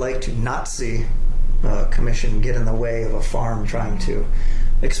would like to not see a commission get in the way of a farm trying to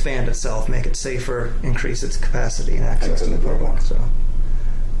expand itself, make it safer, increase its capacity and access to the public. So,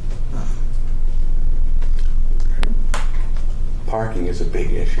 parking is a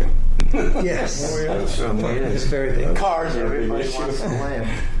big issue. yes, Oh, yes. it's very big. Cars are a big Everybody issue. wants the land.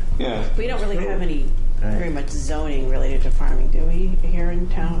 Yeah. We don't really have any very much zoning related to farming, do we, here in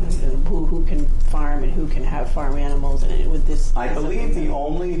town? And who can farm and who can have farm animals? And with this, I believe the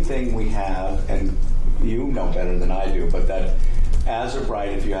only thing we have, and you know better than I do, but that as of right,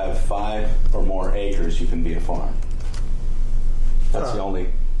 if you have 5 or more acres, you can be a farm. That's the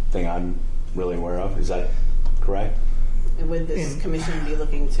only thing I'm really aware of. Is that correct? And would this commission be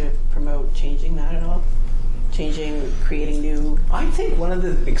looking to promote changing that at all? Creating new... I think one of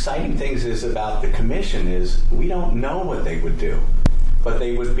the exciting things is about the commission is we don't know what they would do, but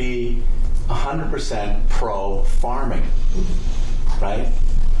they would be 100% pro-farming, right?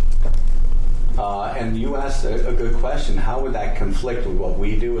 And you asked a good question. How would that conflict with what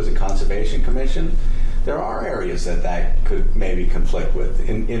we do as a conservation commission? There are areas that could maybe conflict with,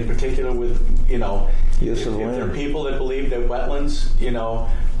 in particular with, Use if of there are land. people that believe that wetlands,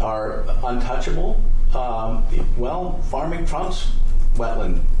 are untouchable, farming trumps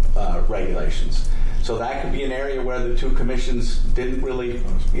wetland regulations. So that could be an area where the two commissions didn't really,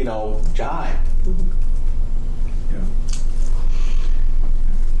 jive.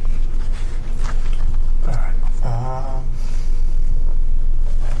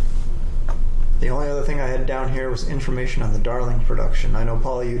 The only other thing I had down here was information on the Darling production. I know,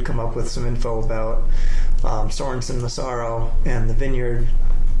 Paula, you'd come up with some info about Sorensen, Massaro, and the vineyard.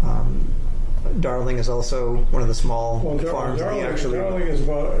 Darling is also one of the small farms that he actually. Darling is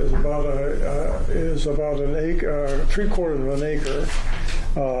about an acre, 3/4 of an acre,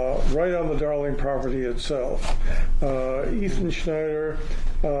 right on the Darling property itself. Ethan Schneider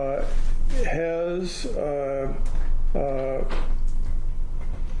has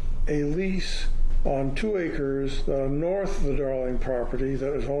a lease on 2 acres north of the Darling property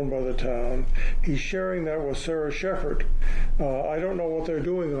that is owned by the town. He's sharing that with Sarah Shepherd. I don't know what they're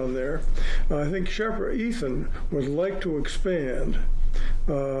doing on there. I think Ethan would like to expand.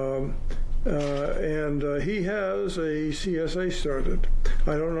 And he has a CSA started.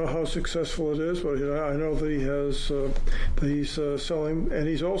 I don't know how successful it is, but I know that he has. He's selling, and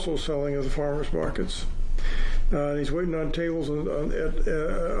he's also selling at the farmers markets. He's waiting on tables in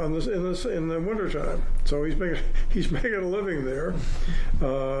the wintertime, so he's making a living there.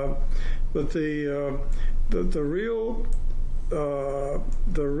 But the real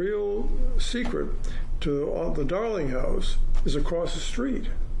secret to the Darling house is across the street.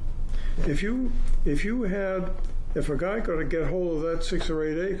 If a guy could get hold of that 6 or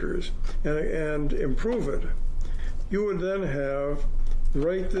 8 acres and improve it, you would then have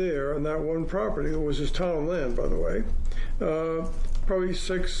right there on that one property, that was his town land, by the way, probably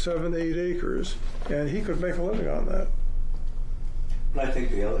 6, 7, 8 acres, and he could make a living on that. But I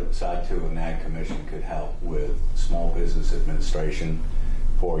think the other side too, an ag commission could help with small business administration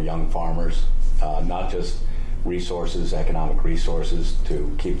for young farmers, not just resources, economic resources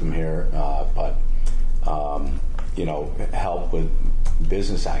to keep them here, but help with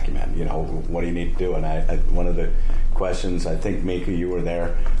business acumen. What do you need to do? And one of the questions, I think, Mika, you were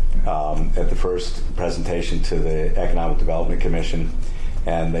there, at the first presentation to the Economic Development Commission,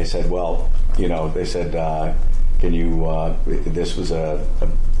 and they said, well, can you, this was a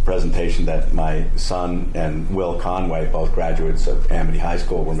presentation that my son and Will Conway, both graduates of Amity High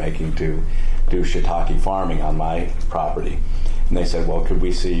School, were making to do shiitake farming on my property. And they said, well, could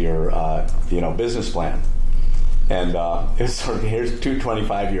we see your, business plan? And it's sort of, here's two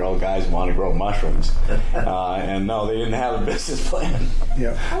 25-year-old guys who want to grow mushrooms. And no, they didn't have a business plan.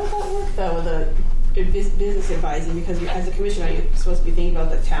 Yeah. How would that work, though, with a business advising? Because as a commissioner, you're supposed to be thinking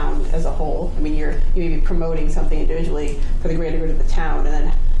about the town as a whole. I mean, you may be promoting something individually for the greater good of the town, and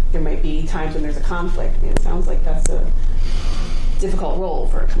then there might be times when there's a conflict. I mean, it sounds like that's a difficult role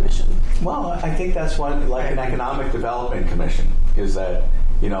for a commission. Well, I think that's what, like an economic development commission, is that,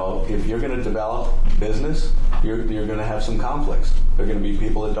 if you're going to develop business, you're going to have some conflicts. There are going to be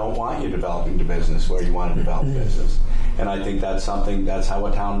people that don't want you developing the business where you want to develop business. And I think that's how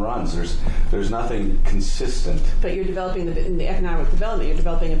a town runs. There's nothing consistent. But you're developing in the economic development, you're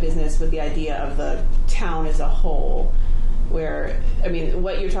developing a business with the idea of the town as a whole, where, I mean,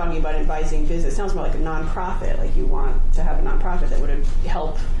 what you're talking about advising business sounds more like a nonprofit, like you want to have a nonprofit that would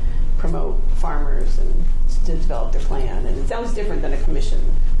help promote farmers and to develop their plan, and it sounds different than a commission.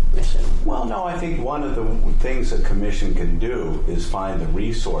 Well, no, I think one of the things a commission can do is find the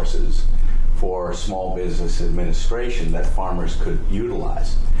resources for small business administration that farmers could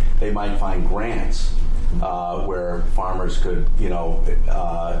utilize. They might find grants where farmers could,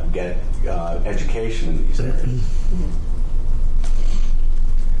 get education in these areas.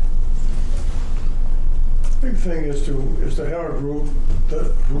 The big thing is to have a group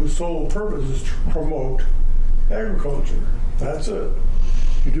whose sole purpose is to promote agriculture. That's it.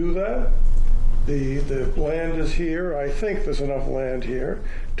 You do that, the land is here. I think there's enough land here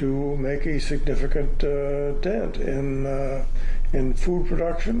to make a significant dent in food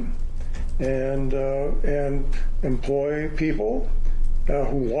production and employ people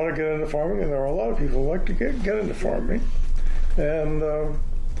who want to get into farming, and there are a lot of people who like to get into farming, and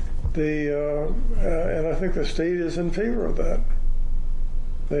and I think the state is in favor of that.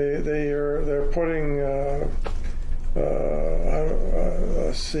 They're putting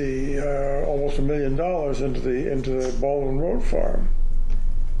almost $1 million into the Baldwin Road farm.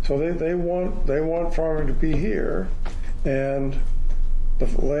 So they want farming to be here, and the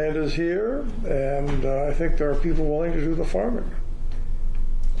land is here, and I think there are people willing to do the farming.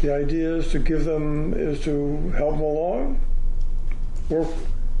 The idea is to help them along, or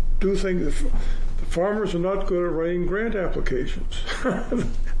do things. The farmers are not good at writing grant applications, at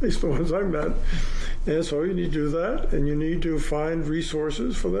least the ones I've met. And so you need to do that, and you need to find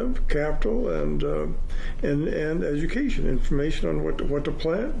resources for them, capital and education, information on what to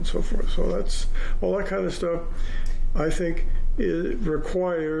plant and so forth. So that's all that kind of stuff. I think it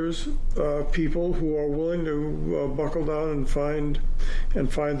requires people who are willing to buckle down and find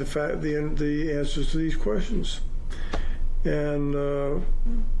the answers to these questions. And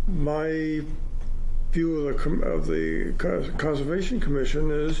my view of the Conservation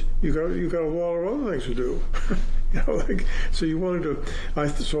Commission is you got a lot of other things to do. So you wanted to.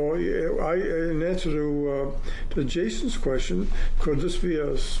 In answer to Jason's question, could this be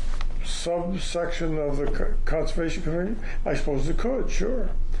a subsection of the Conservation Commission? I suppose it could. Sure.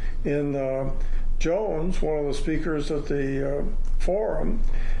 In Jones, one of the speakers at the forum,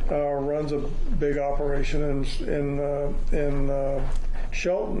 runs a big operation in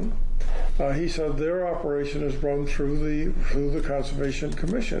Shelton. He said their operation is run through the Conservation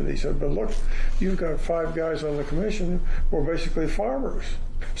Commission. He said, but look, you've got 5 guys on the commission who are basically farmers.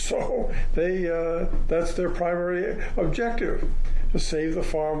 So that's their primary objective, to save the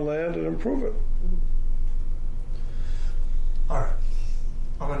farmland and improve it. All right.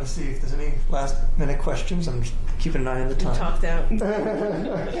 I'm going to see if there's any last-minute questions. I'm just keeping an eye on the time. Talked out.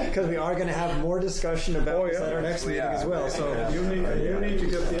 Because we are going to have more discussion about this at our next meeting as well. So you need to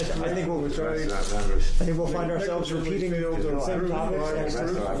get this. I think we'll find ourselves repeating the same topic our next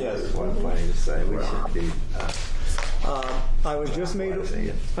time. Yes, one thing to say. We should be. I was just made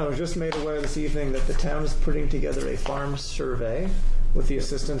aware this evening that the town is putting together a farm survey with the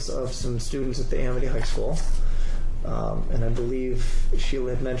assistance of some students at the Amity High School. And I believe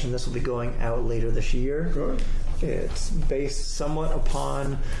Sheila had mentioned this will be going out later this year. Good. It's based somewhat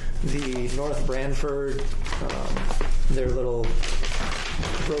upon the North Branford, their little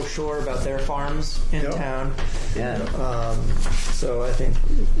brochure about their farms in town. Yeah. So I think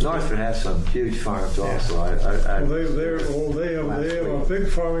Northford has some huge farms also. They have a big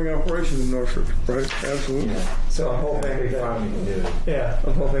farming operation in Northford, right? Absolutely. Yeah. So I'm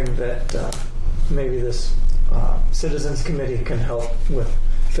hoping that maybe this Citizens Committee can help with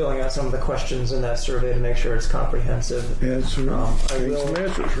filling out some of the questions in that survey to make sure it's comprehensive. Answer. I Some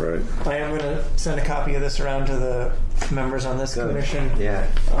answers, right? I am going to send a copy of this around to the members on this commission Yeah.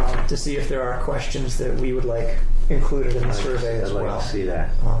 to see if there are questions that we would like included in the survey as I'd like well. to see that.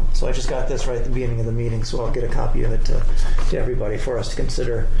 So I just got this right at the beginning of the meeting, so I'll get a copy of it to everybody for us to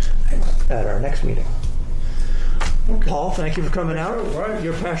consider at our next meeting. Okay. Paul, thank you for coming out. Right.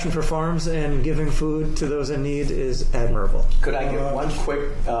 Your passion for farms and giving food to those in need is admirable. Could I get one quick,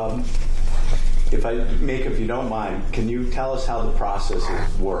 if you don't mind, can you tell us how the process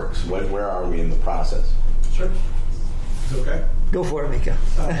works? Where are we in the process? Sure. It's okay. Go for it, Mika.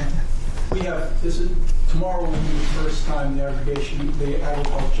 Tomorrow will be the first time the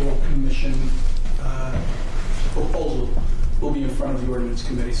Agricultural Commission proposal will be in front of the Ordinance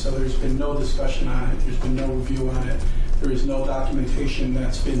Committee. So there's been no discussion on it. There's been no review on it. There is no documentation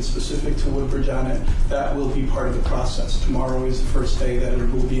that's been specific to Woodbridge on it. That will be part of the process. Tomorrow is the first day that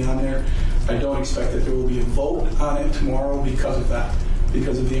it will be on there. I don't expect that there will be a vote on it tomorrow because of that,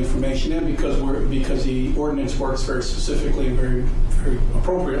 because of the information and because the ordinance works very specifically and very, very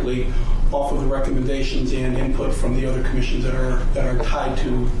appropriately off of the recommendations and input from the other commissions that are tied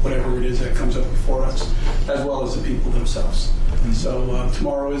to whatever it is that comes up before us, as well as the people themselves. So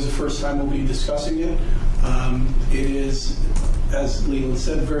tomorrow is the first time we'll be discussing it. It is, as Leland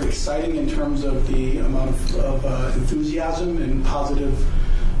said, very exciting in terms of the amount of enthusiasm and positive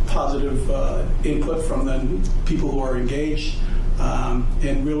input from the people who are engaged.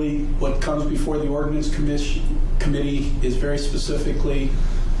 And really what comes before the Ordinance Committee is very specifically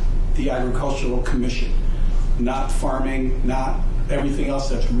the Agricultural Commission, not farming, not everything else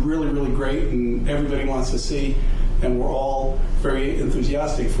that's really, really great and everybody wants to see and we're all very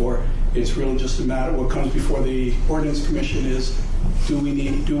enthusiastic for. It's really just a matter, what comes before the Ordinance Commission is, do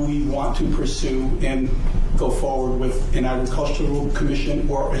we want to pursue and go forward with an Agricultural Commission,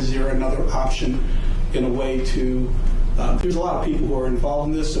 or is there another option in a way to, there's a lot of people who are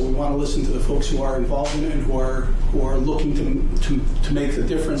involved in this, so we want to listen to the folks who are involved in it and who are looking to make the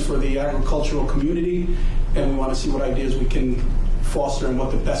difference for the agricultural community, and we want to see what ideas we can foster and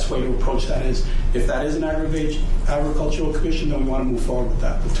what the best way to approach that is. If that is an agricultural commission, then we want to move forward with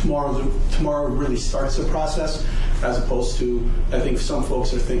that. But tomorrow really starts the process, as opposed to, I think some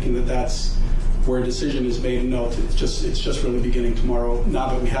folks are thinking that that's where a decision is made. No, it's just really beginning tomorrow, now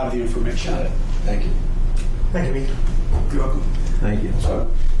that we have the information. Got it. Thank you. Thank you, Mika. You're welcome. Thank you.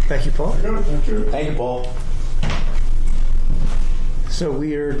 Thank you, Paul. Thank you. Thank you, Paul. So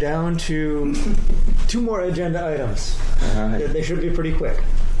we are down to 2 more agenda items. All right. They should be pretty quick.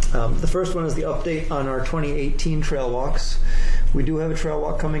 The first one is the update on our 2018 trail walks. We do have a trail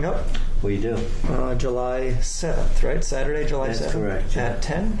walk coming up. We do. July 7th, right? Saturday, July 7th? That's correct, yeah. At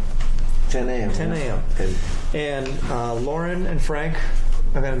 10? 10 a.m. 10 a.m. Okay. And Lauren and Frank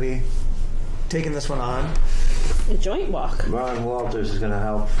are going to be taking this one on. A joint walk. Ron Walters is going to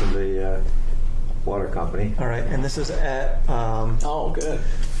help from the water company. All right, and this is at... Good.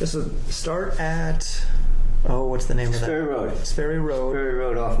 This will start at... what's the name of that? Sperry Road. Sperry Road. Sperry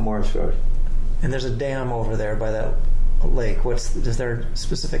Road off Morris Road. And there's a dam over there by that lake. Is there a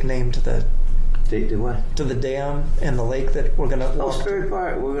specific name to the what? to the dam and the lake that we're going to walk? Sperry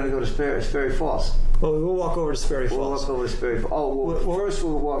Park. We're going to go to Sperry Falls. Well, we'll walk over to Sperry Falls. We'll walk over to Sperry Falls. First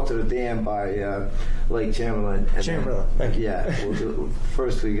we'll walk to the dam by Lake Chamberlain. Chamberlain, thank you. Yeah.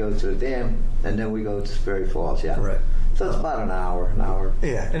 First we go to the dam, and then we go to Sperry Falls. Yeah. Right. So it's about an hour.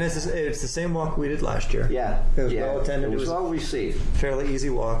 Yeah, and it's the same walk we did last year. Yeah. It was well attended. It was well received. Fairly easy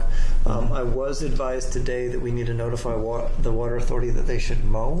walk. I was advised today that we need to notify the Water Authority that they should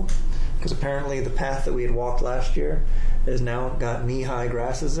mow, because apparently the path that we had walked last year has now got knee-high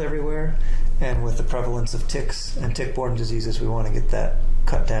grasses everywhere, and with the prevalence of ticks and tick-borne diseases, we want to get that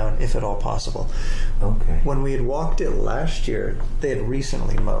cut down if at all possible. Okay. When we had walked it last year, they had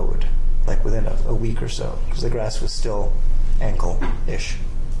recently mowed, like within a week or so, because the grass was still ankle-ish.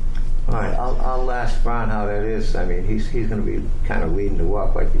 All right, I'll ask Ron how that is. I mean, he's going to be kind of leading the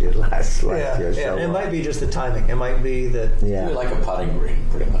walk like he did last year. Yeah, So, it might be just the timing. It might be that You're like a putting green,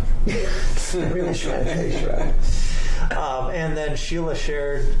 pretty much. really short. And then Sheila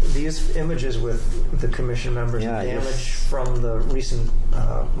shared these images with the commission members. Yeah, damage from the recent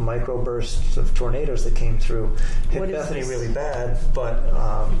microbursts of tornadoes that came through. Hit What is Bethany this? really bad,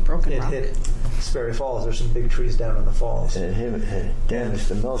 but Broken it rock. hit Sperry Falls. There's some big trees down in the falls. it damaged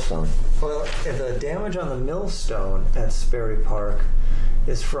the millstone. Well, the damage on the millstone at Sperry Park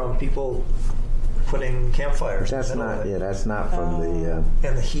is from people putting campfires. That's in the middle not. of it. Yeah, that's not from the.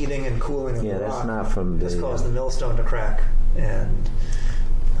 And the heating and cooling of Yeah, the that's rock. not from This the, caused the millstone to crack, and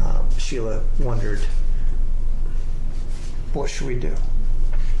Sheila wondered, what should we do?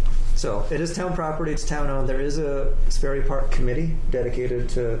 So it is town property, it's town owned. There is a Sperry Park committee dedicated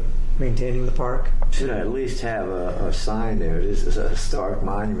to maintaining the park. Should at least have a sign there. This is a historic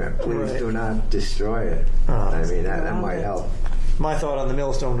monument. Please Right. do not destroy it. I mean, that might help. My thought on the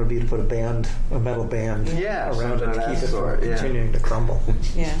millstone would be to put a metal band Yeah, around something it to of keep that it sort, from yeah. continuing to crumble.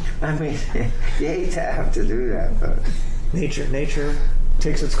 Yeah. I mean, you hate to have to do that, but Nature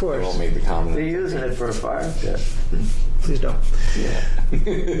takes its I course. won't make the comment. they're using it for a fire pit. Please don't.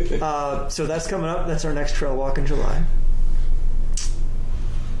 Yeah. So that's coming up. That's our next trail walk in July.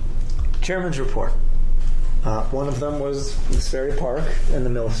 Chairman's report. One of them was the Sperry Park and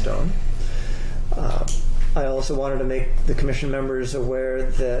the millstone. I also wanted to make the commission members aware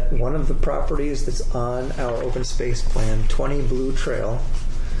that one of the properties that's on our open space plan, 20 Blue Trail,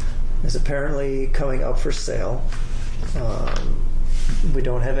 is apparently coming up for sale. We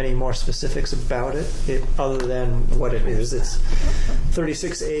don't have any more specifics about it, other than what it is. It's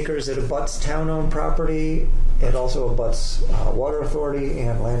 36 acres. It abuts town-owned property. It also abuts water authority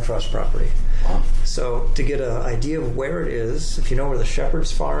and land trust property. Wow. So to get an idea of where it is, if you know where the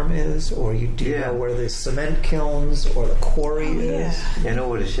Shepherd's Farm is, or you do know where the cement kilns or the quarry is. You know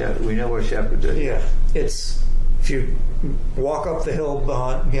where we know where Shepherd's is. Yeah, it's if you walk up the hill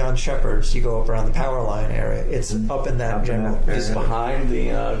beyond Shepherd's, you go up around the power line area. It's up in that general. It's behind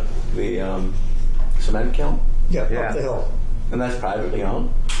the cement kiln. Yeah, up the hill. And that's privately owned?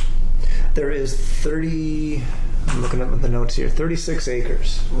 There is 30, I'm looking up at the notes here, 36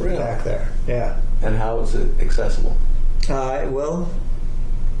 acres back there. Yeah. And how is it accessible? You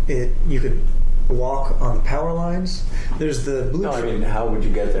could walk on the power lines. There's the Blue No, I Trail. mean, how would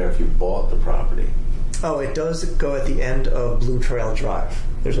you get there if you bought the property? Oh, it does go at the end of Blue Trail Drive.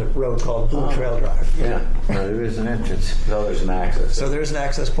 There's a road called Blue Trail Drive. Yeah. There is an entrance. So there's an access. So there's an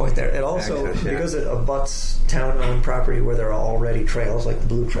access point there. It also, because it abuts town-owned property where there are already trails, like the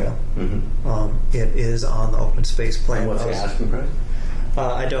Blue Trail, it is on the open space plan. And what's the asking price?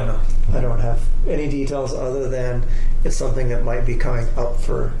 I don't know. I don't have any details other than it's something that might be coming up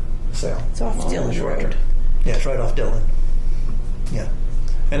for sale. It's off Dillon Road. Yeah, it's right off Dillon. Yeah.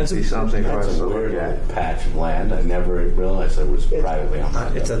 And it's something for That's us a to look weird at. patch of land. I never realized it was privately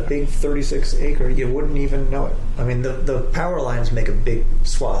owned. It's a big 36 acre. You wouldn't even know it. I mean, the power lines make a big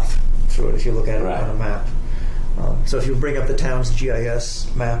swath through it if you look at it on a map. So if you bring up the town's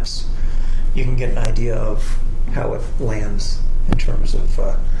GIS maps, you can get an idea of how it lands in terms of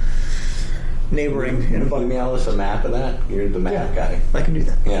neighboring. Can you email us a map of that? You're the map guy. I can do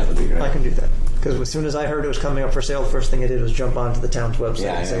that. Yeah, that'd be great. I can do that. Because as soon as I heard it was coming up for sale, first thing I did was jump onto the town's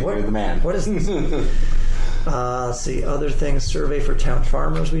website and say, you're the man. What is this? Let's see, other things, survey for town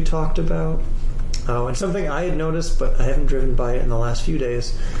farmers we talked about. Oh, and something I had noticed, but I haven't driven by it in the last few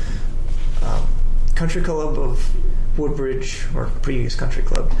days. Country Club of Woodbridge, or previous Country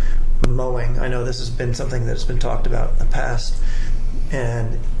Club, mowing. I know this has been something that's been talked about in the past.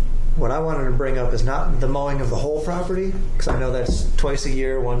 And what I wanted to bring up is not the mowing of the whole property, because I know that's twice a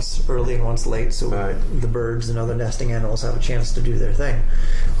year, once early and once late, so the birds and other nesting animals have a chance to do their thing.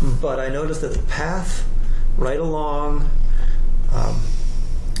 But I noticed that the path right along, I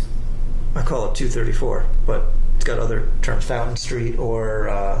call it 234, but it's got other terms, Fountain Street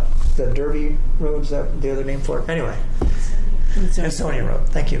or the Derby Road, is that the other name for it? Anyway, Ansonia Road,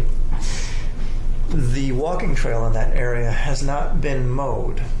 thank you. The walking trail in that area has not been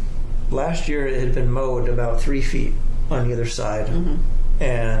mowed. Last year it had been mowed about 3 feet on either side.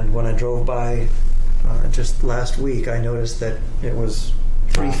 And when I drove by just last week, I noticed that it was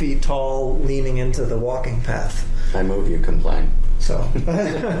 3 feet tall, leaning into the walking path. I move, you complain. So,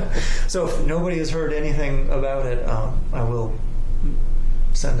 so if nobody has heard anything about it, I will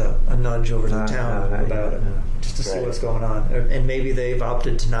send a nudge over to the town about it, just to see what's going on. And maybe they've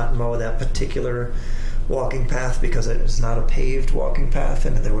opted to not mow that particular walking path because it is not a paved walking path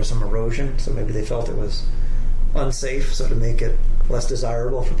and there was some erosion, so maybe they felt it was unsafe, so to make it less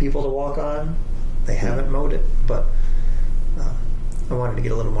desirable for people to walk on, they haven't mowed it. But I wanted to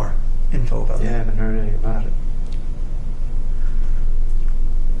get a little more info about that. I haven't heard anything about it.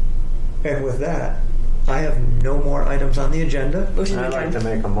 And with that, I have no more items on the agenda. I'd like to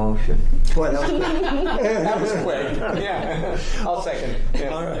make a motion. Boy, that was quick. That was quick. Yeah. I'll second. Yeah.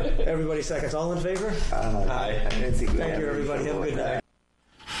 All right. Everybody seconds. All in favor? Aye. Thank you, everybody. Have a good night.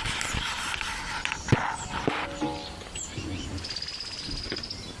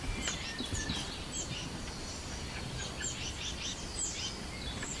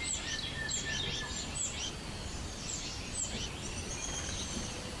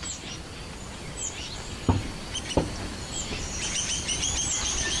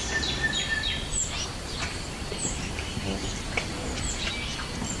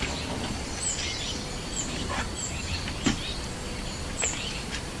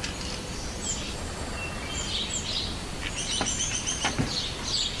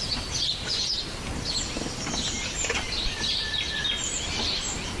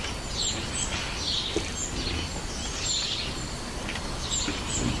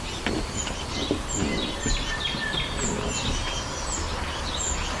 And